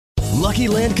Lucky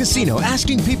Land Casino,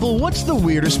 asking people, what's the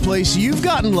weirdest place you've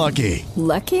gotten lucky?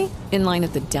 Lucky? In line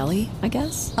at the deli, I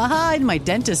guess? Aha, in my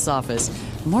dentist's office.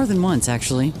 More than once,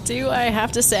 actually. Do I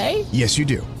have to say? Yes, you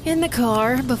do. In the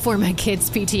car before my kids'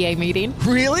 PTA meeting.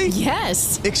 Really?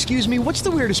 Yes. Excuse me, what's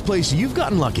the weirdest place you've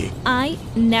gotten lucky? I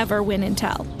never win and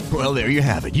tell. Well, there you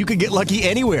have it. You can get lucky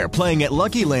anywhere, playing at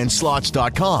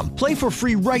LuckyLandSlots.com. Play for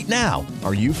free right now.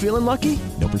 Are you feeling lucky?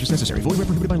 No purchase necessary. Void where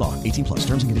prohibited by law. 18 plus.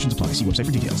 Terms and conditions apply. See website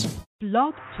for details.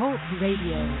 Blog Talk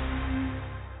Radio.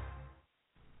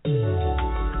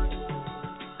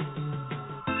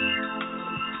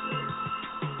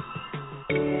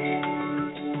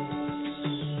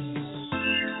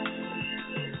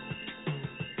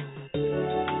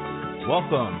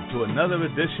 Welcome to another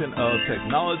edition of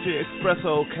Technology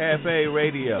Expresso Cafe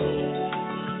Radio.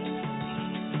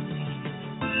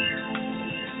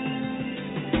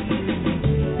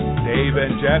 Dave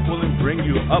and Jacqueline bring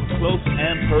you up close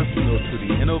and personal to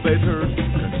the innovators,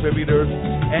 contributors,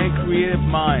 and creative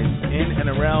minds in and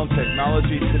around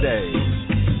technology today.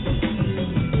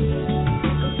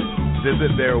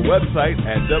 Visit their website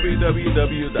at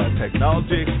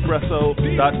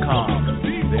www.technologyexpresso.com.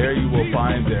 There you will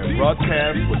find their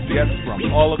broadcasts with guests from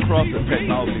all across the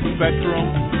technology spectrum,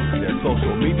 their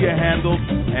social media handles,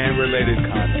 and related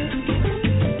content.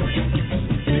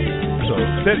 So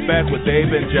sit back with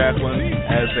Dave and Jacqueline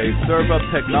as they serve up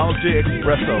Technology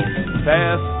Expresso,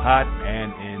 fast, hot,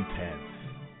 and intense.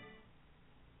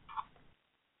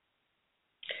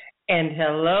 And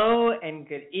hello, and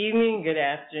good evening, good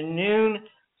afternoon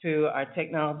to our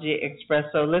Technology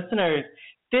Expresso listeners.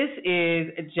 This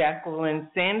is Jacqueline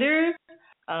Sanders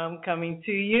coming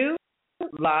to you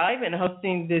live and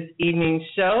hosting this evening's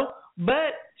show,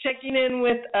 but checking in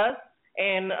with us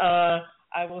and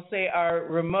I will say our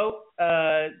remote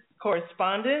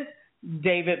correspondent,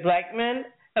 David Blackman.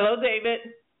 Hello, David.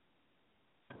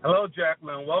 Hello,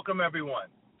 Jacqueline. Welcome, everyone.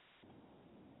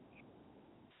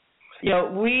 You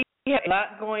know, we have a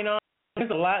lot going on.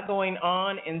 There's a lot going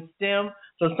on in STEM,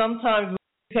 so sometimes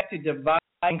we have to divide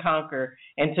and conquer,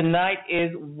 and tonight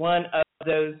is one of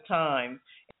those times.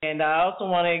 And I also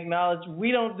want to acknowledge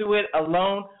we don't do it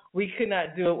alone. We could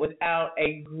not do it without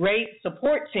a great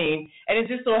support team. And it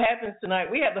just so happens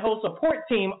tonight we have the whole support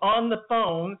team on the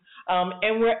phone,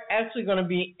 and we're actually going to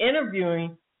be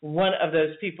interviewing one of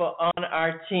those people on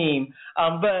our team.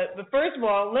 But first of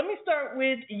all, let me start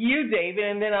with you, David,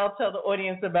 and then I'll tell the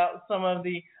audience about some of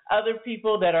the other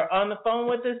people that are on the phone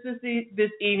with us this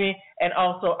evening, and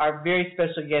also our very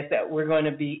special guest that we're going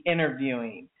to be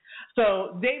interviewing.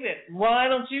 So, David, why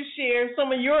don't you share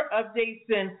some of your updates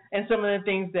and some of the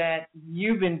things that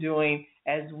you've been doing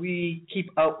as we keep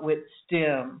up with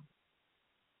STEM?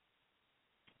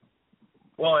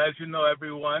 Well, as you know,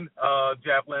 everyone,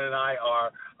 Jacqueline and I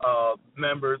are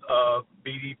members of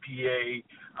BDPA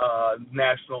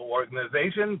National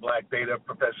Organization, Black Data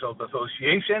Professionals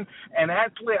Association, and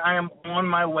actually I am on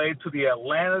my way to the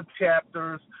Atlanta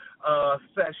chapter's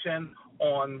session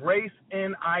on race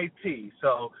in IT.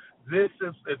 So it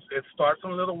starts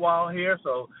in a little while here,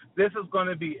 so this is going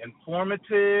to be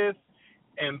informative,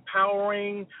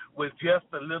 empowering, with just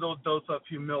a little dose of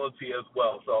humility as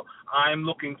well. So I'm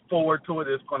looking forward to it.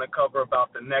 It's going to cover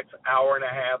about the next hour and a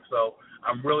half, so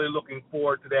I'm really looking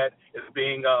forward to that. It's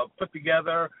being put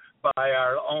together by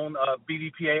our own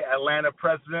BDPA Atlanta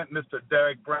president, Mr.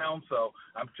 Derek Brown, so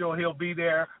I'm sure he'll be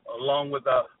there along with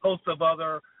a host of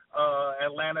other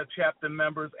Atlanta chapter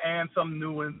members and some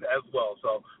new ones as well.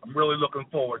 So I'm really looking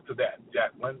forward to that,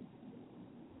 Jacqueline.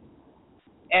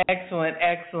 Excellent,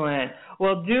 excellent.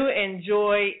 Well, do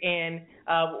enjoy, and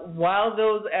while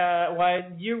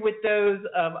you're with those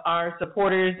of our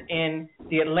supporters in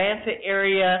the Atlanta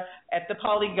area at the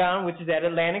Polygon, which is at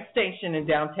Atlantic Station in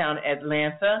downtown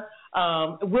Atlanta,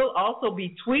 we'll also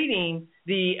be tweeting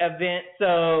the event,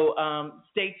 so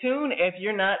stay tuned. If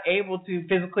you're not able to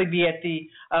physically be at the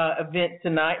event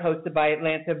tonight hosted by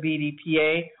Atlanta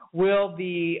BDPA, we'll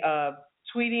be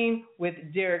tweeting with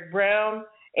Derek Brown.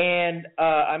 And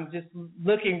I'm just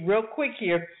looking real quick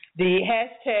here. The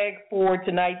hashtag for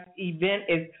tonight's event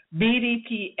is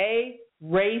BDPA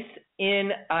Race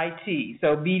in IT.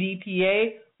 So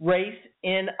BDPA Race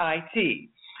in IT.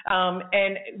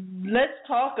 And let's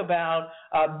talk about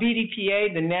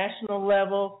BDPA, the national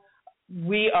level.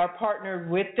 We are partnered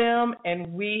with them,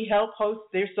 and we help host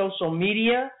their social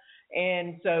media.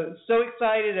 And so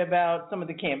excited about some of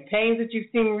the campaigns that you've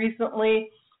seen recently,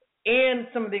 and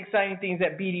some of the exciting things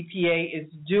that BDPA is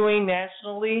doing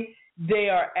nationally. They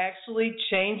are actually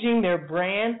changing their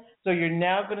brand, so you're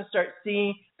now going to start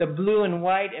seeing the blue and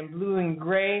white and blue and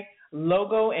gray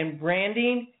logo and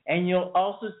branding, and you'll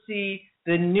also see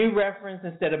the new reference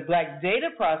instead of Black Data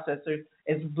Processors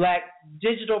is Black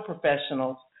Digital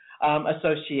Professionals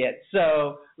Associates.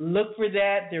 So look for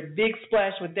that. Their big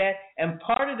splash with that. And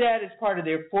part of that is part of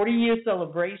their 40-year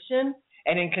celebration.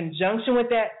 And in conjunction with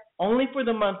that, only for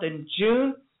the month of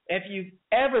June, if you've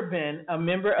ever been a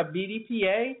member of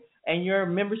BDPA and your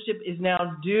membership is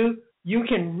now due, you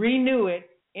can renew it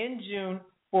in June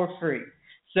for free.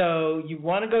 So you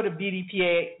want to go to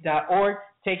bdpa.org,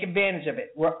 take advantage of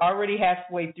it. We're already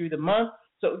halfway through the month,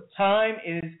 so time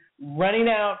is running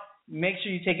out. Make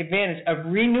sure you take advantage of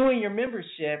renewing your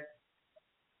membership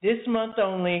this month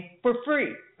only for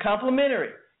free, complimentary.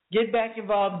 Get back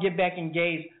involved, get back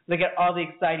engaged, look at all the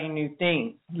exciting new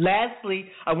things. Lastly,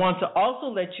 I want to also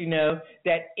let you know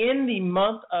that in the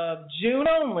month of June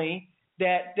only,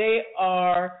 that they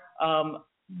are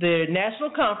the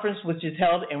national conference, which is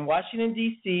held in Washington,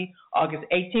 D.C., August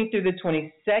 18th through the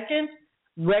 22nd,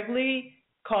 regularly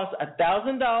costs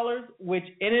 $1,000, which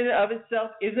in and of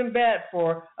itself isn't bad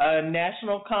for a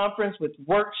national conference with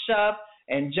workshops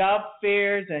and job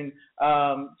fairs and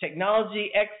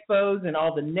technology expos and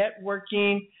all the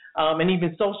networking and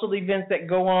even social events that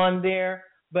go on there.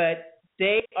 But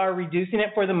they are reducing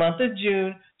it for the month of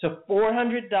June to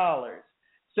 $400.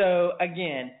 So,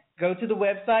 again, go to the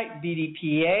website,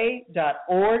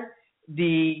 bdpa.org.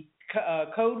 The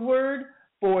code word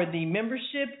for the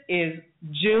membership is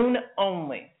June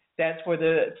only. That's for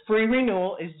the free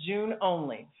renewal is June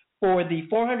only. For the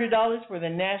 $400 for the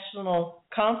national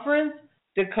conference,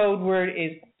 the code word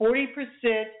is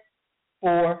 40%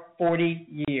 for 40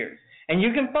 years. And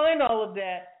you can find all of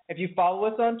that if you follow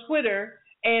us on Twitter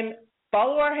and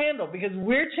follow our handle because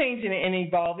we're changing it and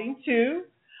evolving too.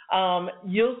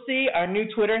 You'll see our new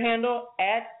Twitter handle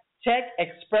at Tech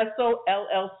Expresso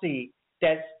LLC.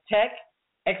 That's Tech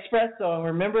Expresso. And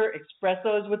remember,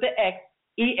 Expresso is with the X,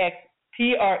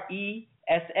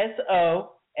 EXPRESSO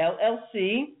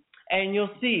LLC. And you'll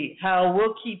see how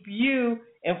we'll keep you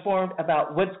informed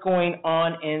about what's going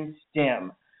on in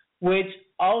STEM, which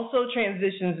also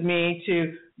transitions me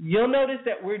to, you'll notice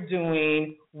that we're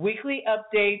doing weekly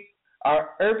updates,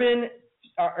 our urban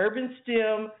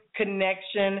STEM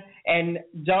connection, and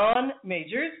Dawn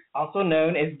Majors, also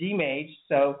known as D Mage,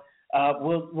 so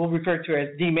we'll refer to her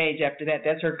as D Mage after that.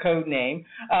 That's her code name.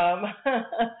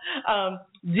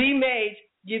 D Mage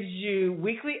gives you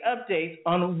weekly updates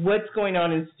on what's going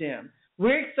on in STEM.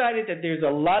 We're excited that there's a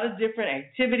lot of different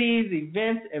activities,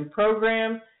 events, and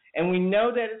programs, and we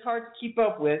know that it's hard to keep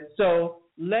up with. So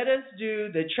let us do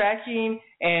the tracking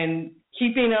and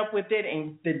keeping up with it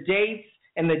and the dates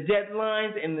and the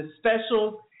deadlines and the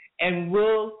specials, and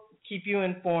we'll keep you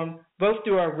informed both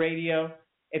through our radio.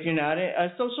 If you're not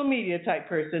a social media type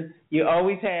person, you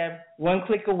always have one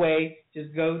click away.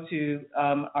 Just go to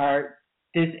our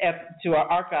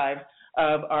archive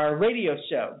of our radio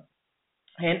show.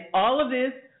 And all of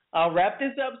this, I'll wrap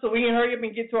this up so we can hurry up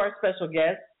and get to our special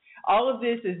guest. All of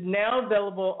this is now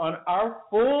available on our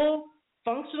full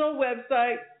functional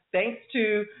website, thanks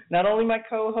to not only my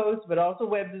co-host but also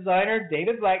web designer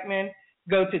David Blackman.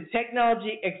 Go to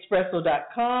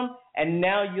technologyexpresso.com, and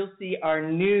now you'll see our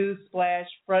new splash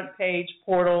front page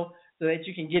portal so that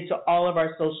you can get to all of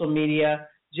our social media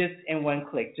just in one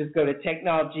click. Just go to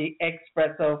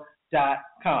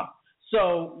technologyexpresso.com.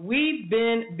 So we've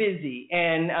been busy,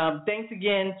 and thanks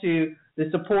again to the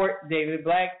support, David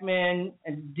Blackman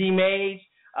and D Mage.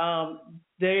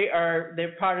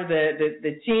 They're part of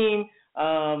the team,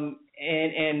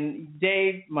 and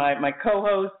Dave, my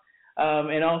co-host,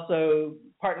 and also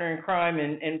partner in crime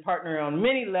and partner on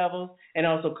many levels, and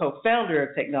also co-founder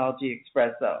of Technology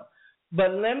Expresso.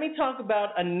 But let me talk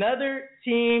about another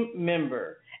team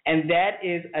member, and that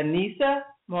is Anisah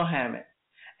Mohammed.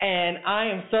 And I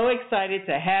am so excited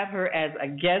to have her as a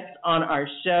guest on our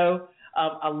show.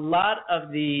 A lot of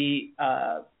the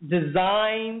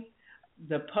designs,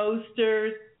 the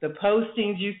posters, the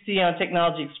postings you see on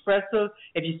Technology Expresso,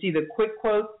 if you see the quick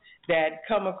quotes that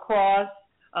come across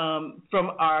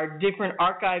from our different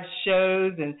archive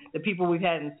shows and the people we've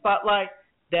had in Spotlight,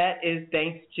 that is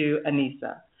thanks to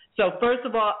Anisah. So first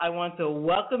of all, I want to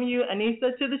welcome you,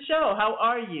 Anisah, to the show. How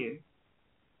are you?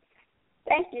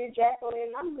 Thank you,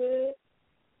 Jacqueline. I'm good.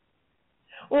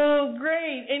 Well,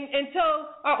 great. And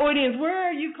tell our audience, where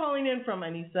are you calling in from,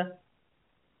 Anisah?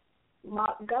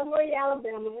 Montgomery,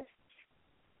 Alabama.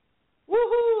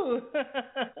 Woohoo!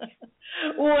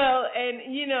 Well, and,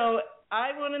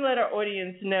 I want to let our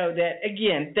audience know that,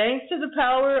 again, thanks to the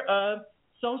power of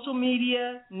social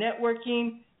media,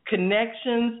 networking,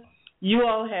 connections, you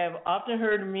all have often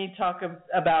heard me talk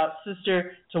about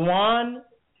Sister Tawan,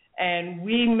 and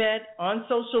we met on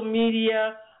social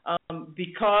media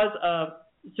because of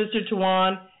Sister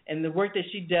Tawan and the work that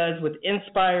she does with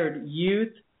Inspired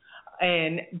Youth.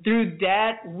 And through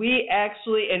that, we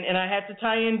actually, and I have to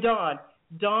tie in Dawn.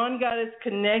 Dawn got us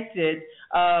connected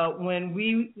when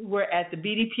we were at the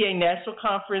BDPA National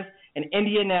Conference in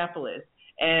Indianapolis.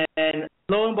 And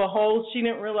lo and behold, she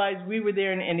didn't realize we were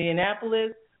there in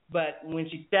Indianapolis, but when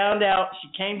she found out, she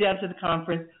came down to the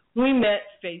conference. We met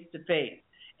face to face.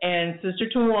 And Sister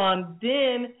Tawan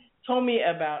then told me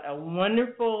about a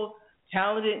wonderful,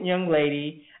 talented young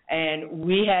lady, and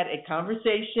we had a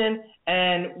conversation,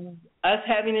 and us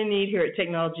having a need here at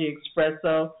Technology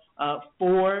Expresso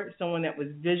for someone that was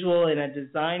visual and a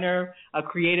designer, a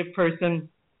creative person,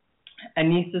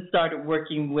 Anisah started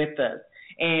working with us.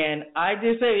 And I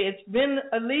just say it's been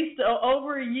at least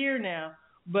over a year now,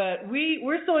 but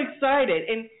we're so excited.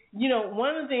 And, you know,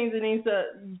 one of the things,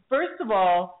 Anisah, first of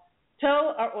all,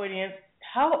 tell our audience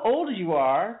how old you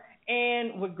are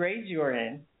and what grade you are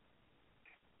in.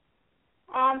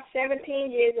 I'm 17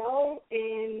 years old,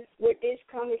 and with this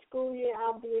coming school year,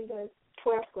 I'll be in the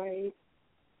 12th grade.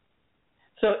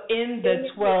 So in the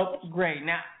 12th grade.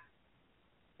 Now,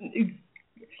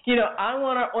 you know, I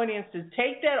want our audience to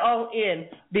take that all in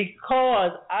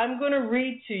because I'm going to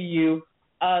read to you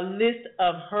a list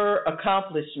of her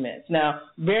accomplishments. Now,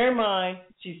 bear in mind,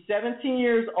 she's 17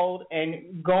 years old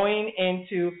and going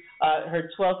into her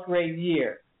 12th grade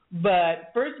year.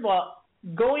 But first of all,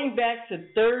 going back to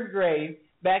third grade,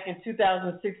 back in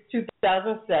 2006,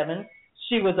 2007,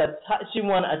 she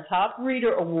won a top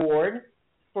reader award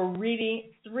for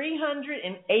reading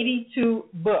 382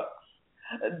 books.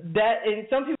 And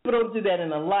some people don't do that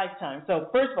in a lifetime. So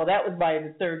first of all, that was by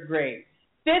the third grade.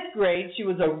 Fifth grade, she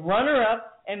was a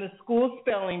runner-up in the school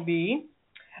spelling bee.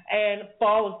 And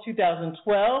fall of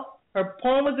 2012, her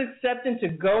poem was accepted to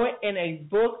go in a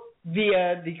book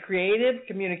via the Creative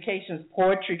Communications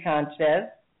Poetry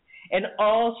Contest. In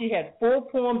all, she had 4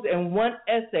 poems and 1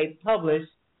 essay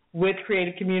published with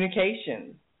Creative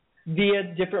Communications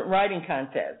via different writing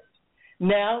contests.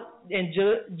 Now, in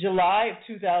July of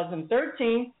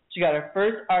 2013, she got her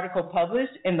first article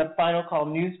published in the Final Call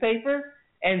newspaper,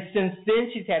 and since then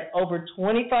she's had over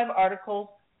 25 articles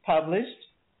published.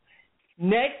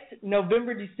 Next,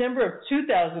 November, December of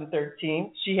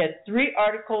 2013, she had 3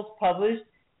 articles published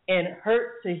in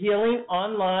Hurt to Healing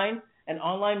Online, an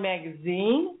online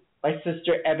magazine by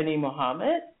Sister Ebony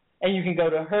Muhammad. And you can go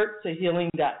to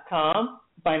hurttohealing.com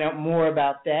to find out more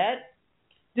about that.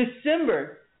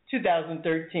 December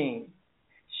 2013,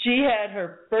 she had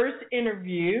her first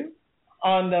interview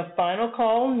on the Final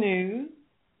Call News.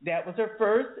 That was her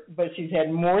first, but she's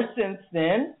had more since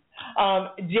then.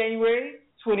 January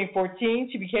 2014,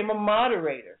 she became a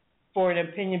moderator for an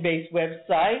opinion-based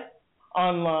website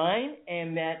online,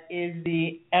 and that is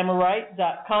the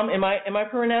Amorite.com. Am I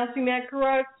pronouncing that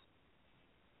correct?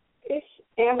 It's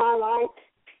Amorite.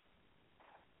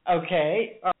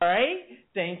 Okay, all right,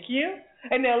 thank you.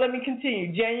 And now let me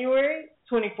continue. January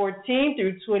 2014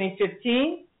 through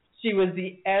 2015, she was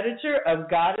the editor of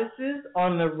Goddesses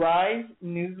on the Rise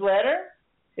newsletter.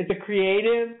 It's a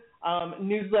creative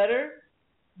newsletter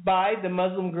by the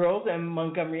Muslim girls in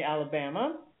Montgomery,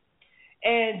 Alabama.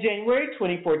 And January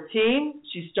 2014,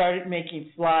 she started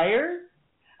making flyers.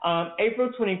 April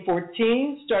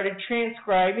 2014, started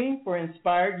transcribing for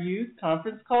Inspired Youth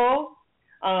conference calls.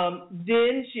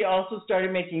 Then she also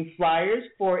started making flyers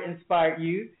for Inspired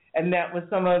Youth, and that was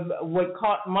some of what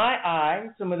caught my eye,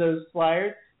 some of those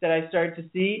flyers that I started to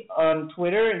see on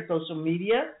Twitter and social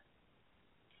media.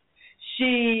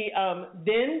 She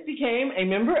then became a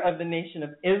member of the Nation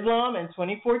of Islam in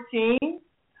 2014.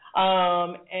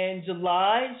 In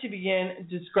July, she began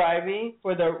describing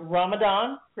for the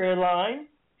Ramadan prayer line.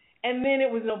 And then it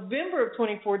was November of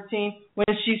 2014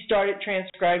 when she started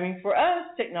transcribing for us,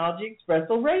 Technology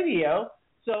Expresso Radio.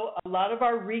 So a lot of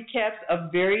our recaps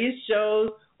of various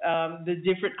shows, the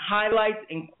different highlights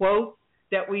and quotes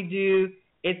that we do,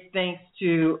 it's thanks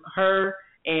to her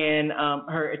and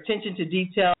her attention to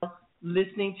detail,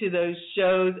 listening to those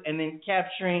shows, and then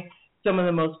capturing some of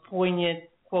the most poignant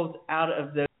quotes out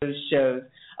of those shows.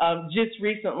 Just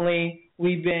recently,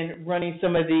 we've been running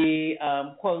some of the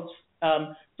quotes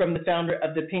from the founder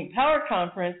of the Pink Power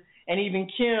Conference, and even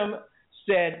Kim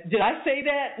said, "Did I say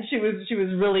that?" She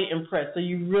was really impressed. So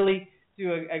you really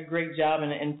do a great job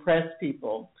and impress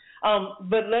people.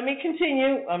 But let me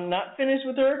continue. I'm not finished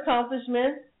with her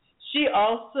accomplishments. She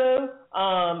also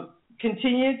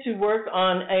continued to work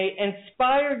on a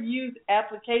Inspired Youth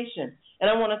application, and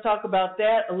I want to talk about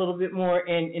that a little bit more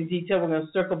in detail. We're going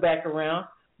to circle back around,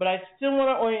 but I still want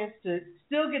our audience to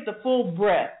still get the full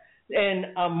breadth.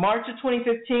 In March of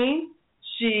 2015,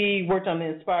 She worked on the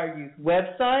Inspire Youth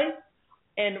website.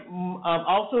 And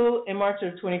also in March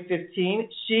of 2015,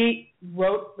 she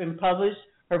wrote and published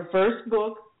her first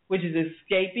book, which is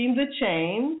Escaping the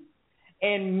Chains.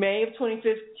 In May of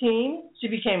 2015, she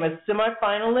became a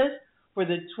semifinalist for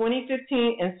the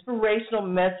 2015 Inspirational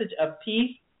Message of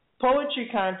Peace Poetry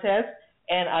Contest,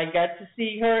 and I got to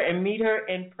see her and meet her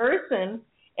in person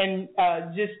and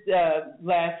just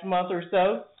last month or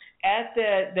so at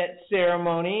that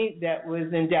ceremony that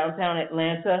was in downtown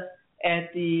Atlanta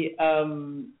at the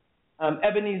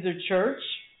Ebenezer Church,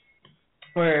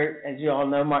 where, as you all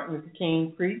know, Martin Luther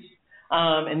King preached.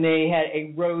 And they had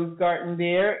a rose garden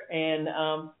there. And,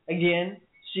 again,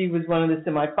 she was one of the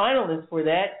semifinalists for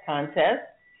that contest.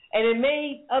 And in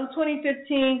May of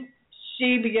 2015,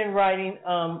 she began writing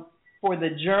for the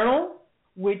Journal,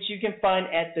 which you can find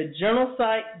at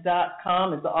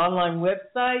thejournalsite.com. It's an online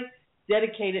website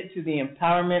dedicated to the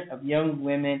empowerment of young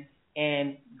women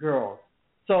and girls.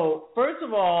 So, first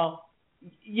of all,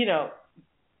 you know,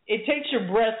 it takes your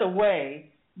breath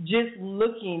away just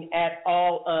looking at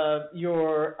all of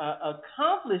your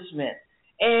accomplishments.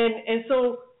 And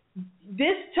so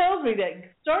this tells me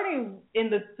that starting in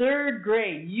the third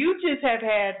grade, you just have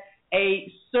had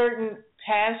a certain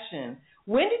passion.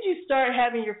 When did you start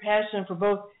having your passion for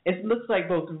both, it looks like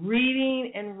both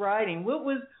reading and writing?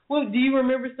 What do you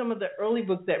remember some of the early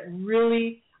books that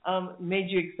really made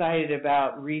you excited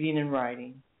about reading and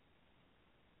writing?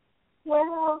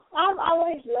 Well, I've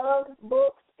always loved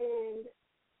books, and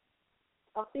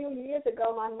a few years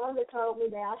ago, my mother told me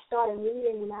that I started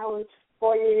reading when I was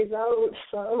 4 years old.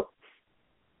 So,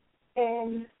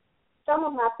 and some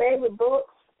of my favorite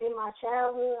books in my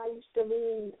childhood, I used to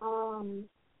read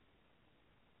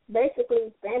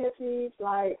basically fantasies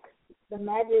like The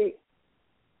Magic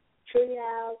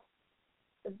Treehouse,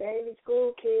 The Baby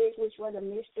School Kids, which was a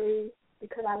mystery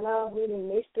because I love reading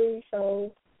mysteries.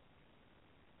 So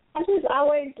I just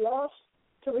always loved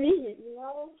to read, you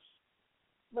know.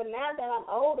 But now that I'm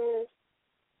older,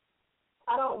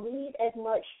 I don't read as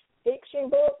much fiction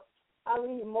books. I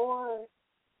read more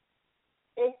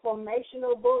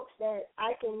informational books that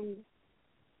I can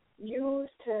use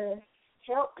to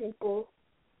help people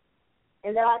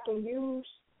and that I can use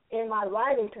in my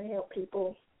writing to help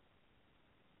people.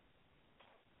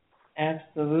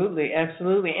 Absolutely,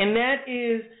 absolutely. And that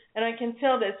is, and I can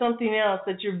tell that something else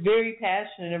that you're very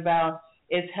passionate about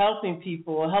is helping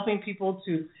people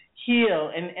to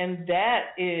heal. And that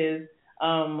is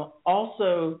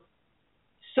also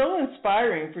so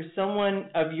inspiring for someone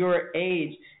of your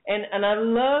age. And I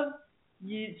love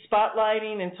you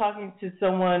spotlighting and talking to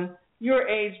someone your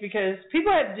age because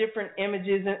people have different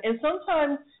images. And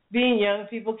sometimes being young,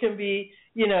 people can be,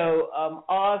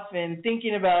 off and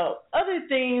thinking about other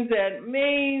things that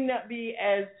may not be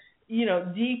as,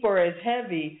 deep or as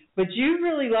heavy. But you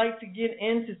really like to get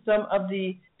into some of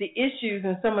the issues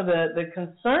and some of the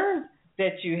concerns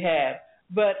that you have.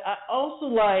 But I also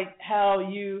like how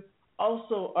you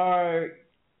also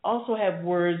have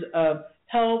words of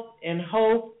help and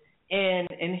hope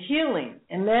and healing,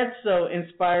 and that's so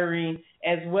inspiring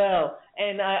as well.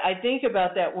 And I think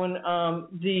about that when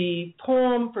the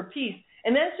poem for peace,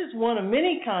 and that's just one of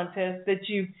many contests that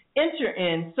you enter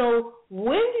in. So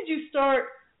when did you start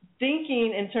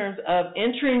thinking in terms of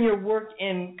entering your work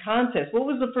in contests? What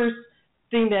was the first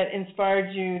thing that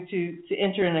inspired you to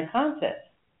enter in a contest?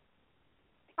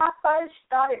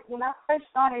 When I first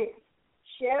started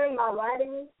sharing my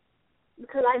writing,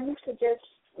 because I used to just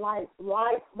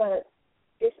write, but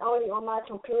it's only on my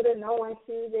computer. No one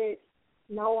sees it.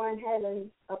 No one has an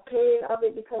opinion of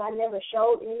it because I never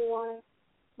showed anyone.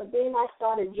 But then I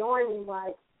started joining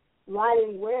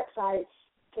writing websites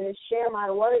to share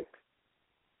my work,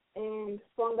 and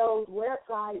from those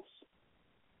websites,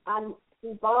 I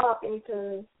evolved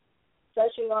into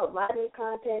searching up writing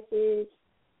contests,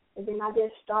 and then I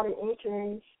just started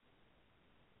entering.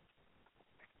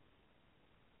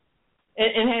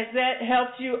 And has that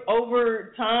helped you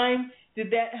over time?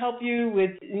 Did that help you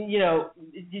with,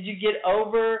 did you get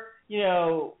over,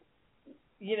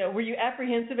 were you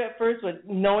apprehensive at first with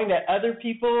knowing that other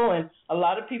people and a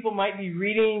lot of people might be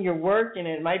reading your work and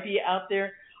it might be out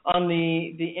there on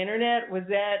the internet? Was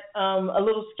that a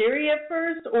little scary at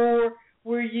first, or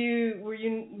was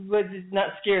it not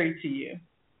scary to you?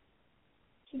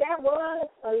 That was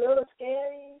a little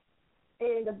scary,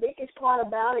 and the biggest part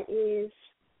about it is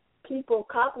people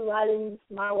copyrighting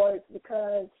my work,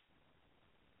 because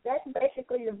that's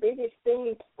basically the biggest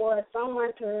thing for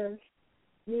someone to,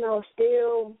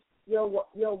 steal your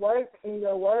work and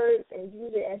your words and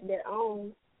use it as their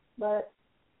own. But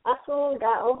I soon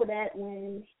got over that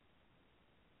when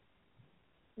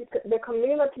the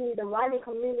community, the writing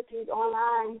communities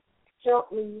online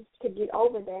helped me to get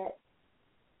over that,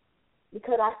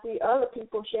 because I see other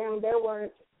people sharing their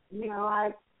words. You know,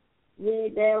 I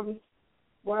read their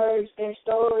words, their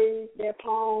stories, their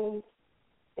poems,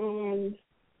 and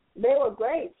they were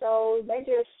great. So they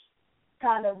just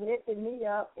kind of lifted me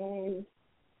up and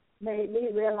made me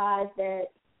realize that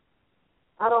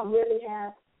I don't really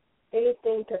have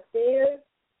anything to fear,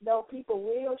 though people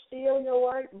will steal your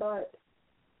work, but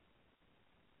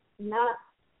not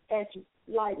as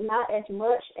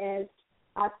much as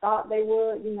I thought they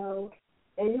would, you know.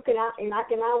 And I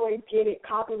can always get it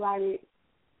copyrighted.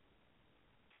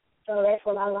 So that's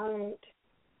what I learned.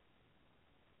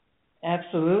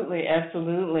 Absolutely,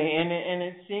 absolutely. And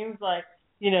it seems like,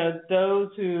 you know, those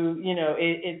who, you know,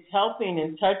 it's helping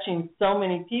and touching so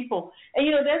many people. And,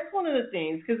 you know, that's one of the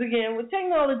things, because, again, with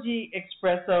Technology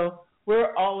Expresso,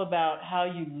 we're all about how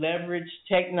you leverage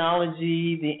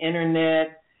technology, the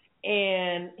Internet.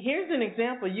 And here's an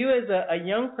example. You as a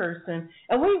young person,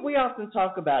 and we often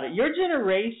talk about it, your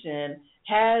generation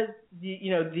has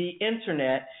the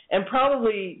Internet and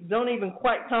probably don't even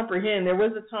quite comprehend. There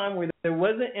was a time where there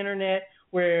wasn't Internet,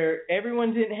 where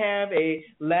everyone didn't have a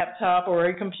laptop or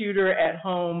a computer at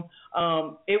home.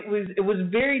 It was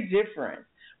very different.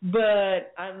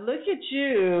 But I look at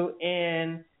you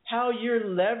and how you're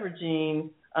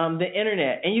leveraging the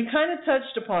Internet, and you kind of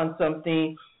touched upon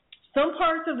something. Some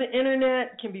parts of the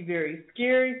Internet can be very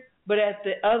scary, but at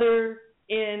the other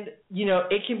end, you know,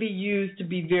 it can be used to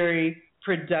be very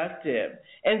productive.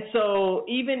 And so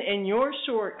even in your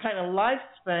short kind of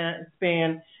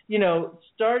lifespan, you know,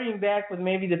 starting back with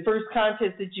maybe the first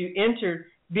contest that you entered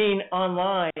being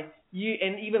online,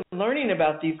 and even learning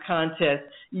about these contests,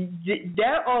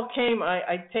 that all came,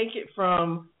 I take it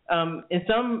from, in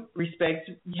some respects,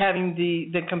 having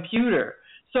the computer.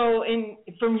 So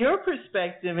from your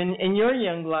perspective in your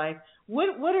young life,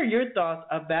 what are your thoughts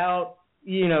about,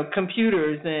 you know,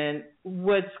 computers and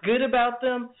what's good about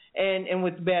them and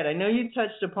what's bad? I know you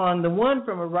touched upon the one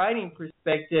from a writing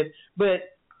perspective,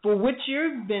 but for what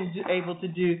you've been able to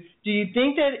do you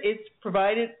think that it's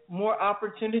provided more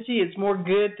opportunity, it's more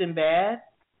good than bad?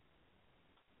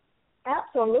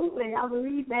 Absolutely. I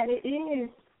believe that it is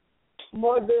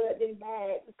more good than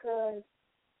bad, because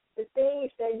the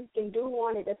things that you can do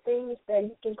on it, the things that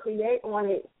you can create on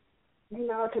it, you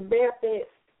know, to benefit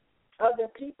other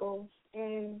people.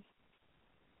 And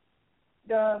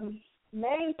the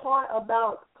main part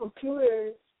about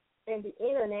computers and the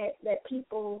Internet that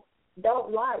people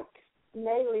don't like,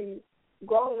 mainly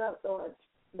grown-ups or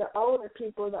the older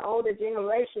people, the older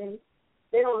generation,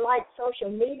 they don't like social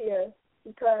media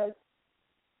because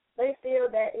they feel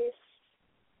that it's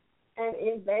an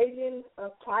invasion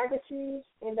of privacy,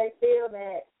 and they feel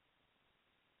that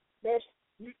there's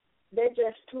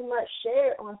just too much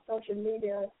shared on social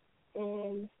media.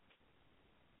 And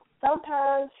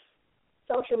sometimes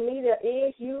social media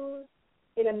is used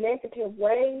in a negative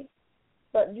way,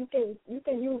 but you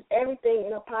can use everything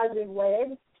in a positive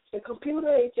way. The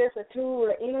computer is just a tool.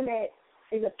 The Internet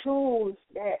is a tool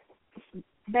that,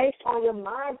 based on your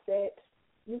mindset,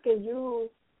 you can use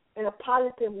in a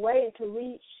positive way to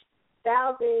reach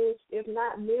thousands, if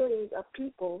not millions, of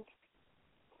people.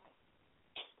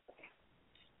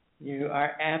 You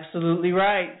are absolutely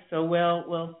right. So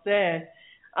well said.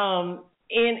 And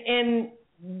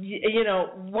you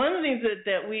know, one of the things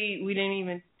that we didn't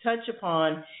even touch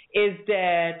upon is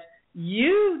that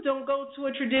you don't go to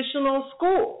a traditional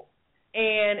school,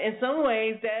 and in some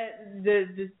ways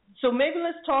that so maybe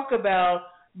let's talk about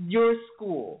your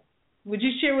school. Would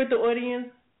you share with the audience?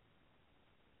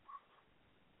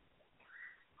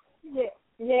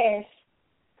 Yes.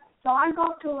 So I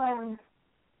go to an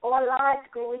online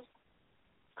school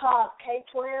called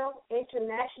K-12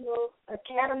 International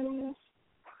Academy.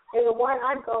 It's the one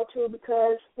I go to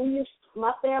because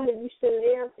my family used to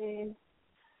live in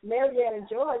Marietta,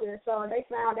 Georgia, so they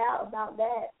found out about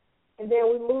that. And then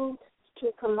we moved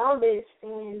to Columbus,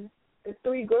 and the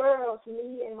three girls,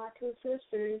 me and my two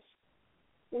sisters,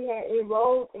 we had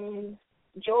enrolled in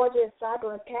Georgia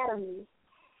Cyber Academy.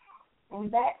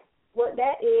 And what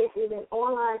that is an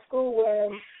online school where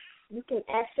you can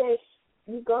access,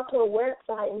 you go to a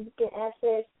website and you can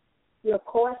access your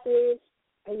courses,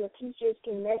 and your teachers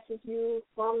can message you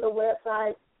from the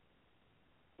website.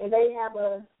 And they have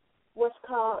what's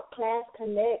called Class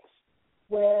Connects,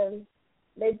 where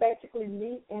they basically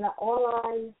meet in an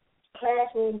online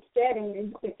classroom setting, and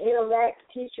you can interact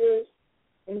with teachers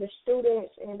and the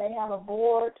students, and they have a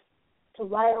board to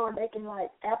write on. They can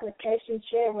application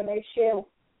share, where they share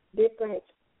different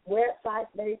websites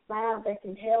they found that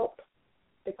can help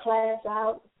the class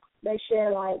out. they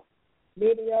share like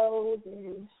videos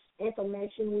and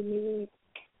information we need,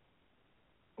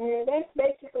 and that's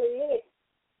basically it.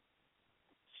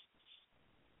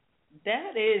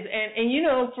 That is, and you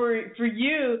know, for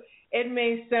you, it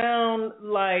may sound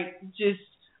like just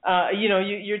you know,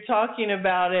 you're talking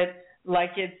about it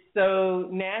like it's so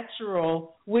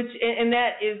natural, which and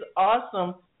that is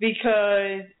awesome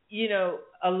because you know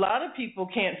a lot of people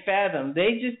can't fathom.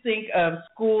 They just think of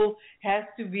school has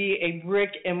to be a brick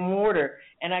and mortar,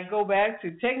 and I go back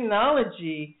to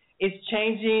technology. It's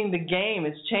changing the game.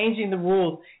 It's changing the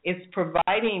rules. It's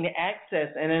providing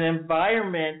access and an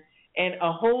environment in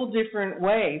a whole different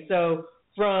way. So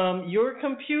from your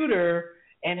computer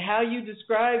and how you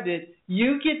described it,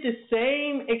 you get the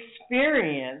same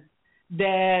experience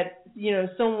that, you know,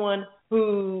 someone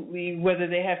who, whether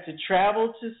they have to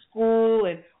travel to school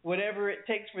and whatever it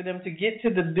takes for them to get to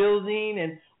the building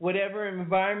and whatever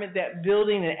environment that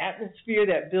building and atmosphere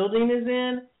that building is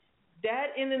in, that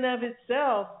in and of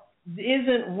itself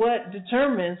isn't what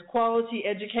determines quality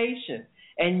education.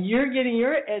 And you're getting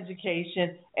your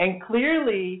education, and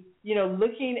clearly, you know,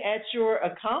 looking at your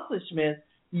accomplishments,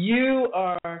 you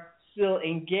are still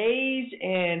engaged,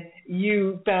 and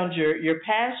you found your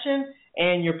passion,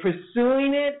 and you're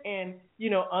pursuing it, and, you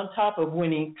know, on top of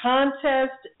winning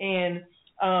contests and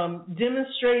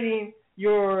demonstrating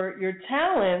your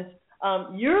talents,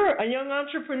 you're a young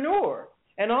entrepreneur.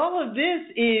 And all of this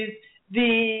is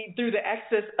through the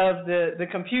access of the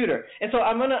computer. And so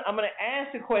I'm gonna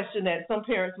ask a question that some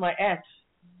parents might ask.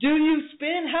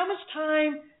 How much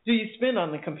time do you spend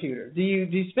on the computer? Do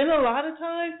you spend a lot of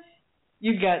time?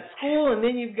 You've got school, and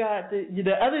then you've got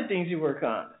the other things you work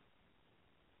on.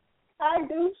 I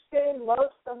do spend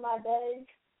most of my day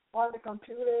on the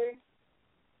computer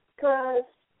because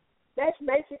that's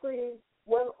basically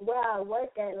where I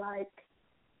work at. Like,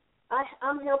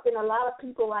 I'm helping a lot of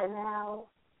people right now.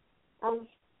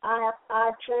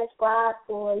 I transcribe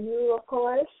for you, of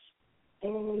course,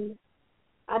 and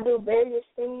I do various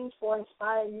things for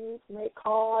Inspired Youth, make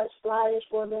cards, flyers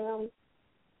for them.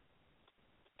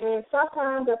 And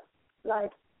sometimes,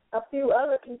 like, a few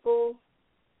other people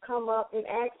come up and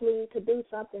ask me to do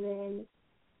something, and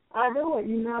I do it.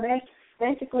 You know, that's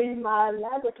basically my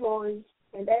laboratory,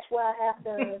 and that's where I have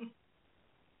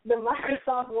the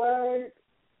Microsoft Word,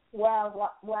 where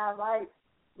I write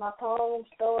my poems,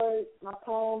 stories, my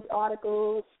poems,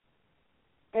 articles,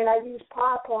 and I use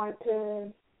PowerPoint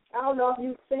to, I don't know if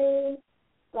you've seen,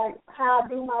 like, how I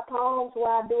do my poems,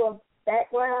 where I do a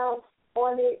background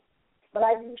on it, but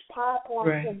I use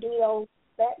PowerPoint to do those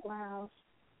backgrounds.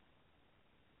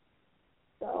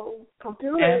 So,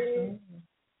 computer is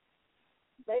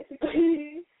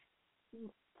basically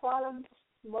part of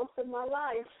most of my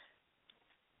life.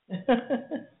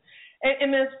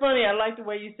 And that's funny. I like the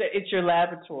way you said it's your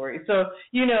laboratory. So,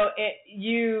 you know,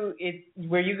 it's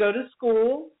where you go to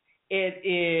school. It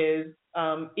is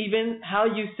even how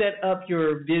you set up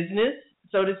your business,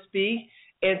 so to speak.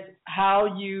 It's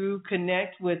how you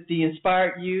connect with the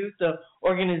Inspired Youth, the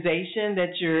organization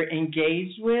that you're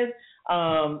engaged with.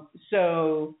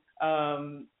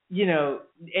 You know,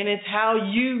 and it's how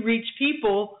you reach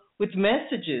people with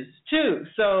messages too.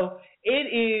 So it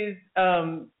is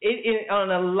on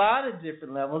a lot of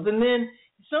different levels. And then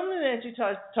something that you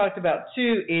talked about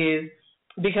too is,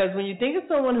 because when you think of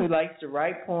someone who likes to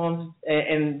write poems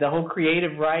and the whole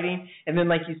creative writing, and then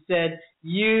like you said,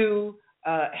 you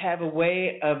have a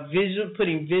way of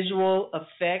putting visual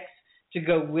effects to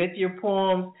go with your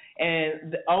poems,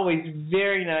 and always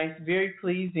very nice, very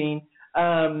pleasing.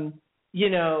 You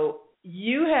know,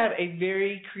 you have a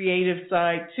very creative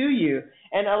side to you.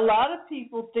 And a lot of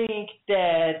people think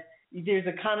that there's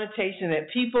a connotation that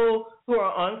people who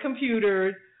are on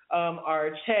computers are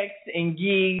techs and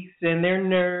geeks, and they're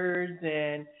nerds,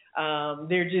 and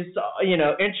they're just, you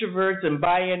know, introverts and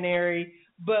binary.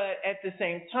 But at the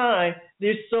same time,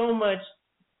 there's so much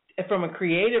from a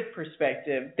creative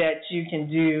perspective that you can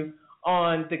do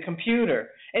on the computer.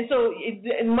 And so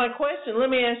my question, let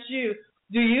me ask you,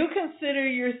 do you consider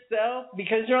yourself,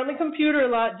 because you're on the computer a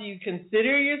lot, do you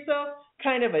consider yourself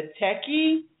kind of a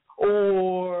techie?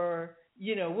 Or,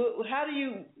 you know, how do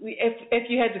you, if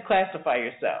you had to classify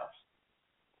yourself?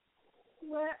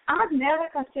 Well, I've never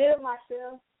considered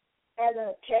myself as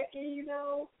a techie, you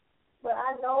know, but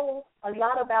I know a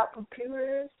lot about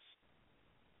computers.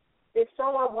 If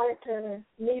someone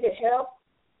needed help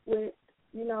with,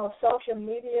 you know, social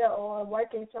media or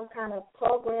working some kind of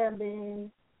program, then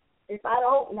if I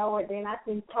don't know it, then I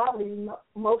can probably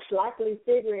most likely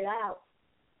figure it out.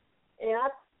 And I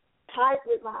type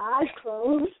with my eyes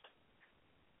closed.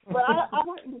 But I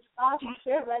wouldn't describe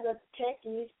myself as a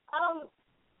techie.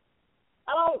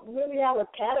 don't really have a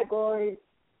category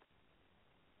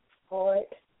for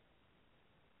it.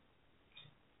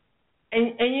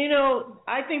 And you know,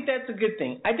 I think that's a good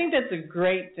thing. I think that's a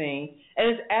great thing.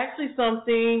 And it's actually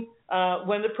something,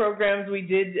 one of the programs we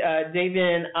did, David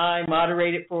and I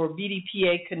moderated for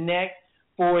BDPA Connect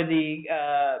for the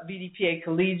BDPA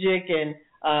collegiate and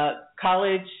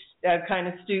college kind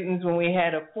of students when we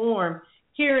had a forum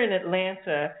here in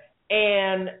Atlanta.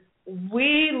 And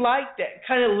we like that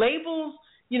kind of labels.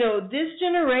 You know, this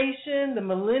generation, the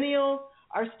millennials,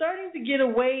 are starting to get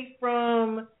away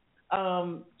from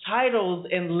titles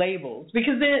and labels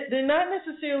because they're not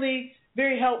necessarily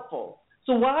very helpful.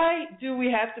 So why do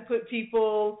we have to put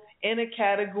people in a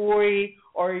category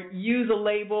or use a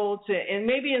label to, and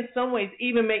maybe in some ways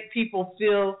even make people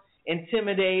feel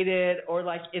intimidated or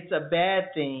like it's a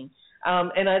bad thing?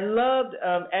 And I loved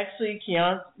actually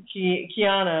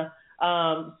Kiana,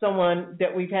 someone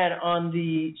that we've had on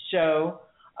the show,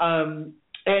 and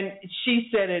she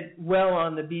said it well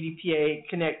on the BDPA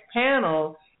Connect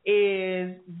panel,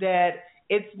 is that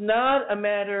it's not a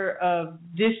matter of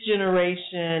this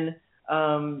generation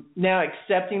now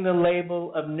accepting the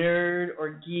label of nerd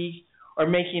or geek or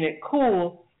making it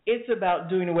cool. It's about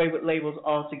doing away with labels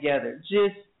altogether.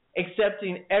 Just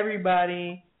accepting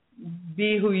everybody,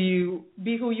 be who you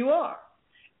are.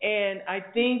 And I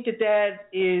think that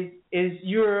is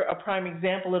you're a prime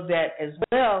example of that as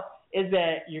well, is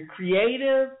that you're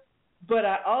creative, but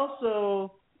I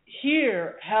also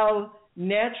hear how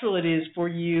natural it is for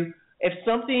you. If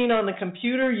something on the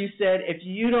computer, you said if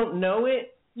you don't know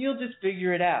it, you'll just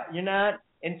figure it out. You're not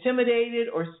intimidated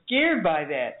or scared by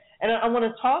that. And I want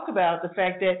to talk about the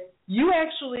fact that you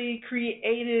actually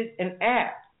created an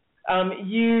app.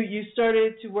 You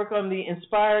started to work on the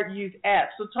Inspired Youth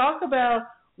app. So talk about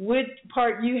what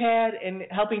part you had in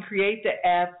helping create the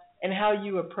app and how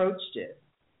you approached it.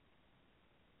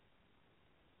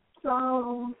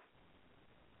 So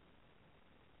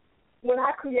when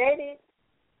I created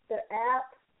the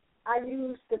app, I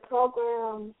used the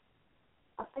program,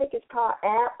 I think it's called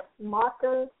App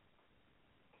Marker,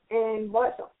 and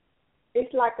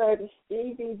it's like a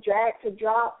easy drag to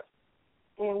drop,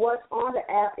 and what's on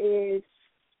the app is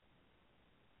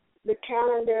the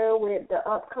calendar with the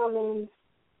upcoming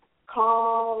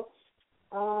calls.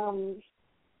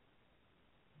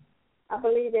 I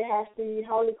believe it has the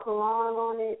Holy Quran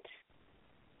on it.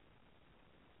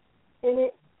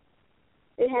 And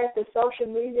it has the social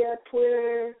media,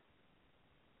 Twitter,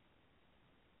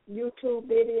 YouTube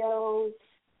videos.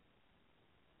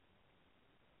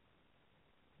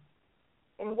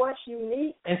 And what's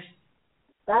unique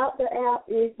about the app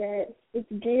is that it's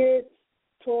geared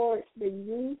towards the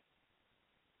youth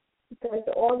because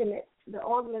the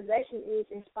organization is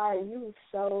Inspire Youth,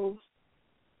 so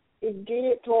it's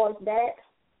geared towards that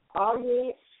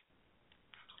audience.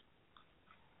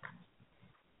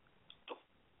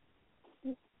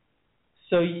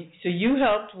 So you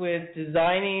helped with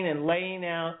designing and laying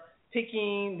out,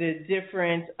 picking the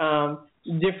different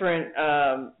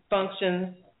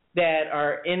functions that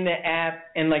are in the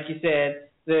app, and like you said,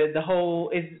 the whole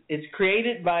is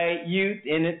created by youth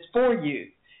and it's for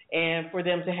youth, and for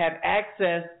them to have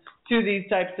access to these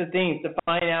types of things, to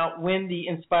find out when the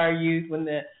Inspire Youth, when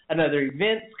another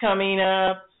event's coming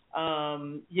up,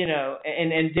 and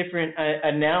different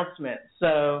announcements.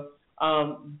 So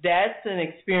that's an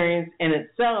experience in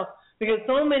itself, because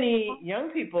so many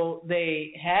young people,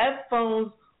 they have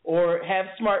phones or have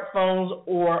smartphones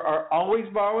or are always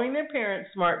borrowing their parents'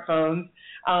 smartphones.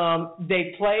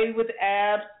 They play with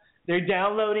apps. They're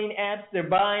downloading apps. They're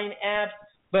buying apps.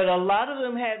 But a lot of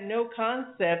them have no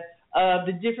concept of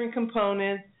the different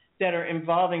components that are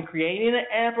involved in creating an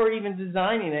app or even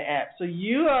designing an app. So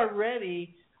you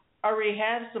already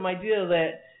have some idea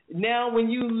that now when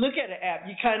you look at an app,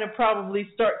 you kind of probably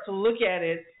start to look at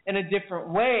it in a different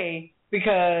way,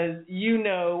 because you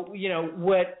know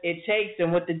what it takes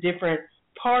and what the different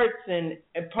parts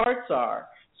are.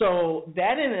 So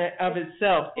that in and of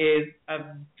itself is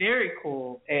a very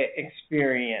cool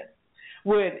experience.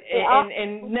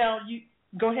 And now you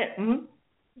go ahead. Mm-hmm.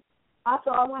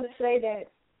 Also, I want to say that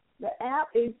the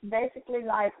app is basically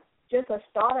like just a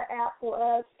starter app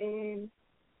for us, and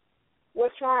we're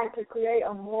trying to create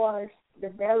a more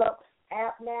developed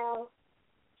app now.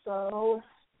 So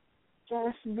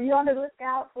just be on the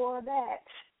lookout for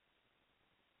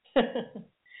that.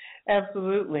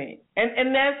 Absolutely.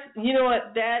 And that's, you know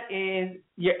what, that is,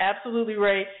 you're absolutely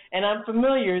right. And I'm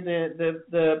familiar,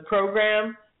 the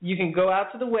program, you can go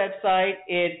out to the website.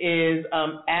 It is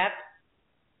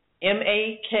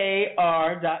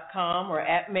appmakr.com or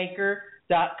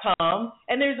appmaker.com.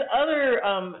 And there's other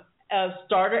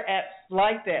starter apps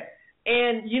like that.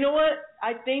 And you know what?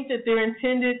 I think that they're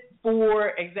intended for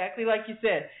exactly like you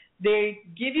said. They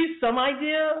give you some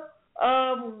idea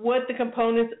of what the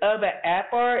components of an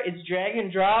app are. It's drag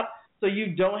and drop, so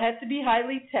you don't have to be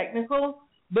highly technical.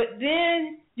 But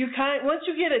then once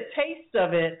you get a taste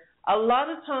of it, a lot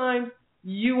of times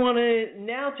you want to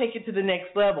now take it to the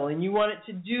next level, and you want it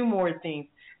to do more things.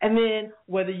 And then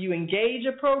whether you engage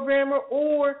a programmer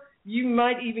or you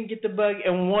might even get the bug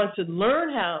and want to learn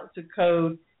how to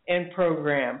code and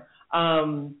program.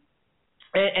 And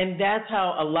that's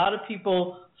how a lot of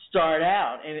people start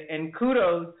out. And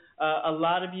kudos, a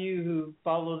lot of you who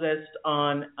followed us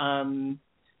on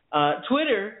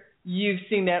Twitter, you've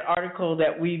seen that article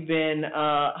that we've been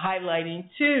highlighting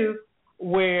too,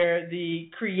 where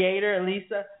the creator,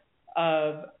 Anisah,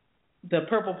 of the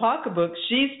Purple Pocketbook,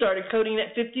 she started coding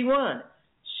at 51.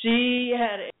 She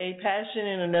had a passion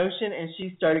and a notion, and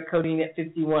she started coding at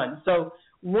 51. So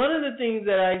one of the things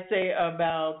that I say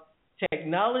about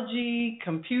technology,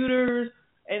 computers,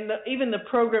 and even the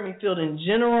programming field in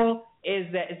general is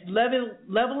that it's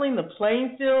leveling the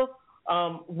playing field,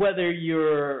 whether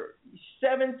you're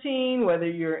 17, whether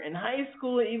you're in high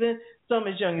school, even some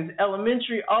as young as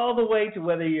elementary, all the way to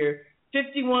whether you're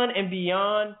 51 and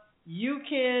beyond. You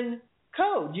can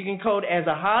code. You can code as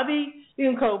a hobby.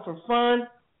 You can code for fun,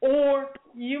 or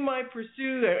you might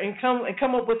pursue and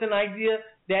come up with an idea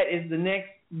that is the next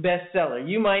bestseller.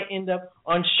 You might end up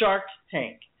on Shark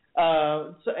Tank,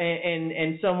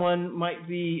 and someone might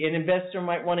be an investor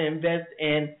might want to invest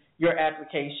in your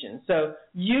application. So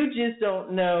you just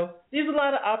don't know. There's a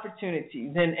lot of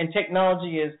opportunities, and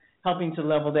technology is helping to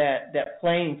level that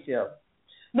playing field.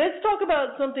 Let's talk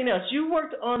about something else. You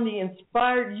worked on the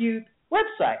Inspired Youth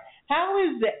website. How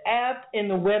is the app and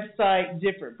the website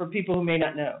different for people who may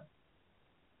not know?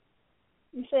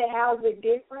 You said how is it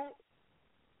different?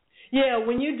 Yeah,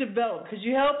 when you develop, because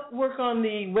you helped work on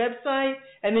the website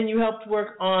and then you helped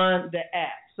work on the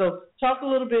app. So talk a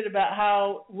little bit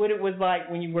about what it was like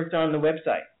when you worked on the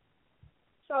website.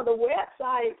 So the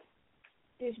website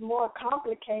is more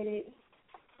complicated,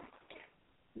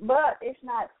 but it's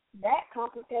not that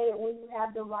complicated when you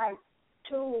have the right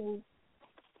tools.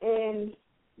 And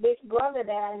this brother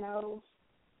that I know,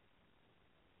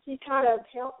 he kind of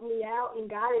helped me out and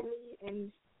guided me,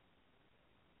 and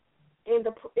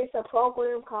it's a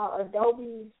program called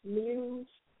Adobe Muse,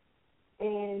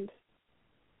 and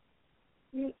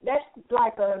that's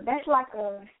like a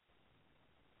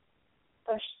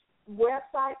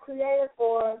website creator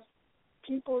for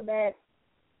people that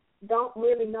don't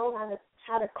really know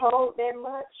how to code that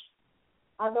much.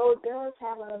 Although it does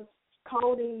have a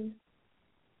coding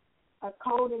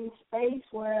space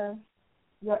where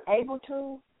you're able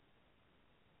to,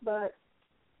 but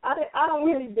I don't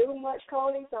really do much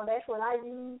coding, so that's what I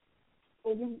use.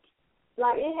 And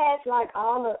it has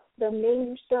all the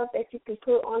menu stuff that you can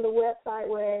put on the website,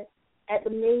 where at the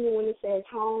menu when it says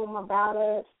home, about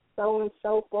us, so on and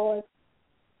so forth.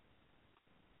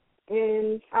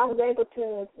 And I was able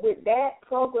to, with that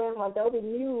program, Adobe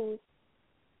Muse,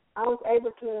 I was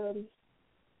able to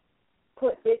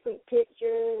put different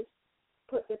pictures,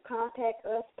 put the contact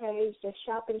us page, the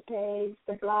shopping page,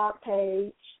 the blog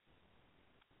page.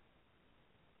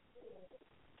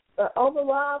 But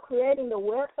overall, creating the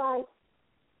website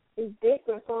is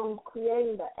different from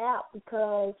creating the app,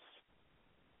 because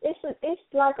it's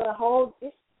a whole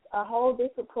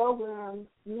different program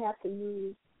you have to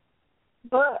use.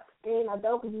 But in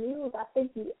Adobe Muse, I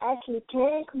think you actually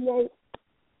can create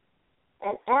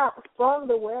an app from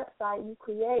the website you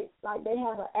create. Like, they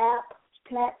have an app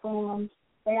platform.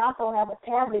 They also have a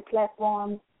tablet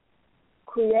platform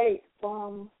create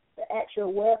from the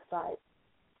actual website.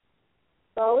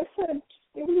 So it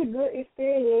was a good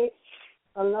experience,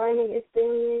 a learning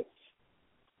experience.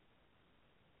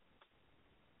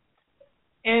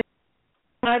 And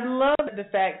I love the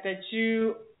fact that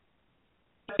you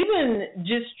even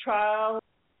just trial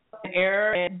and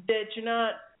error, and that you're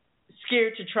not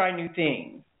scared to try new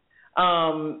things,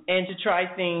 and to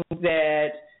try things that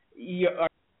you are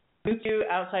new to,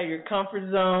 outside your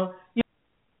comfort zone.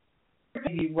 You're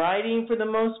going to be writing for the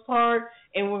most part,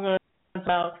 and we're going to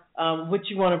talk about what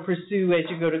you want to pursue as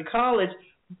you go to college.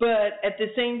 But at the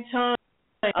same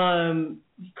time,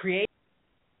 creating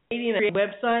a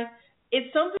website,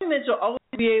 it's something that you'll always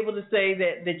be able to say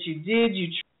that you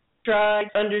tried,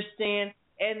 understand,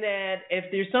 and that if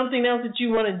there's something else that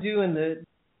you want to do in the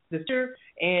future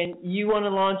and you want to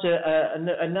launch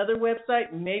another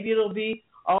website, maybe it'll be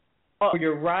all for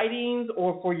your writings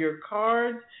or for your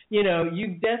cards. You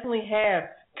definitely have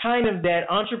kind of that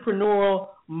entrepreneurial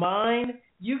mind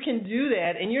you can do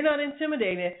that, and you're not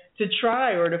intimidated to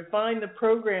try or to find the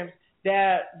programs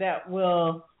that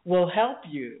will help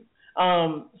you.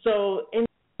 And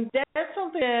that's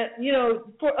something that,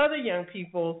 for other young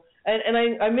people, and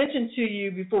I mentioned to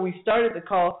you before we started the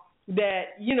call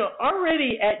that,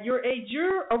 already at your age,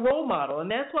 you're a role model, and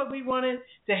that's why we wanted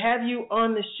to have you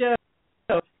on the show,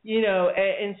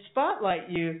 and spotlight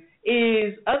you,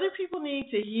 is other people need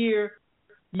to hear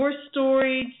your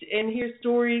stories and hear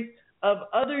stories of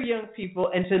other young people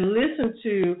and to listen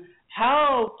to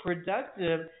how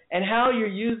productive and how you're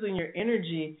using your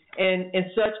energy in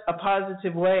such a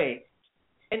positive way.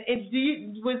 And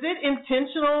was it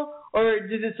intentional, or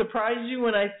did it surprise you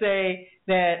when I say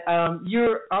that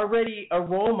you're already a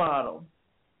role model?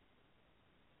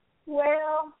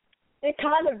 Well, it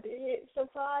kind of did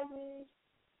surprise me,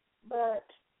 but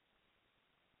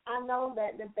I know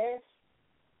that the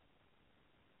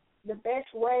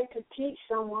best way to teach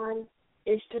someone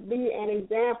is to be an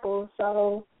example.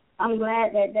 So I'm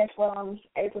glad that that's what I'm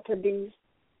able to do.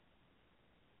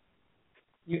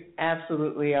 You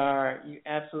absolutely are. You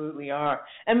absolutely are.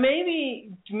 And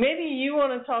maybe you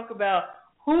want to talk about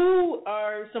who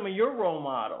are some of your role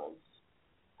models.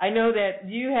 I know that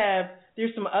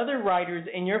there's some other writers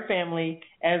in your family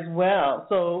as well.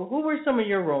 So who were some of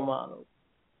your role models?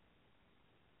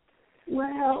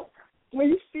 Well, when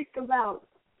you speak about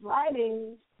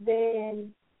writing,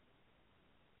 then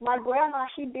my grandma,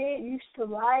 she did used to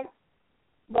write,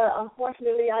 but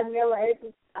unfortunately I've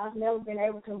never been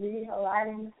able to read her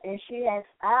writings, and she has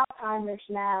Alzheimer's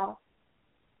now.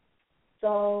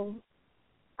 So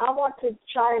I want to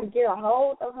try and get a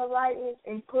hold of her writings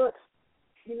and put,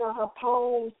 her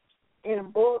poems in a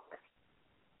book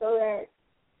so that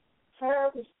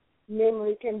her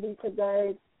memory can be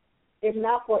preserved, if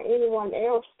not for anyone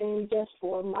else, then just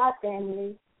for my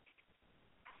family.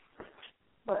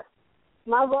 But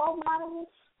my role models,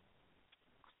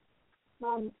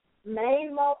 my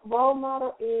main role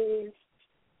model is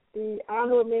the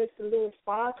Honorable Minister Louis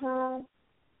Farrakhan,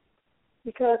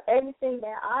 because everything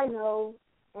that I know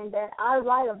and that I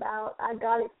write about, I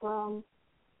got it from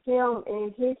him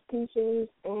and his teachings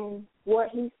and what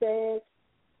he says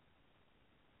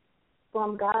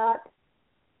from God.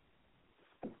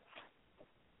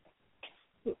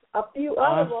 A few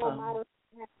other role models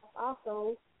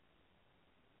also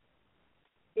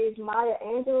is Maya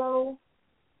Angelou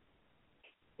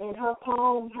and her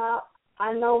poem, How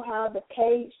I Know How the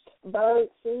Caged Bird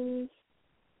Sings,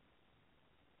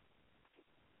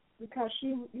 because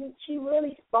she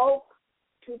really spoke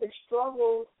to the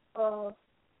struggles of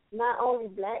not only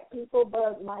black people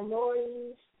but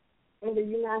minorities in the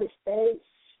United States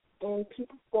and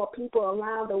people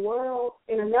around the world.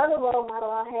 And another role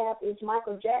model I have is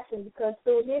Michael Jackson, because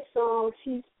through his songs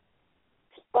he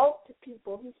spoke to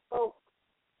people. He spoke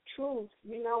truth,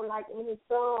 like in his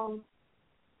song,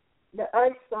 the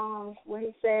Earth song, where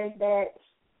he says that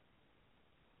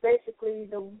basically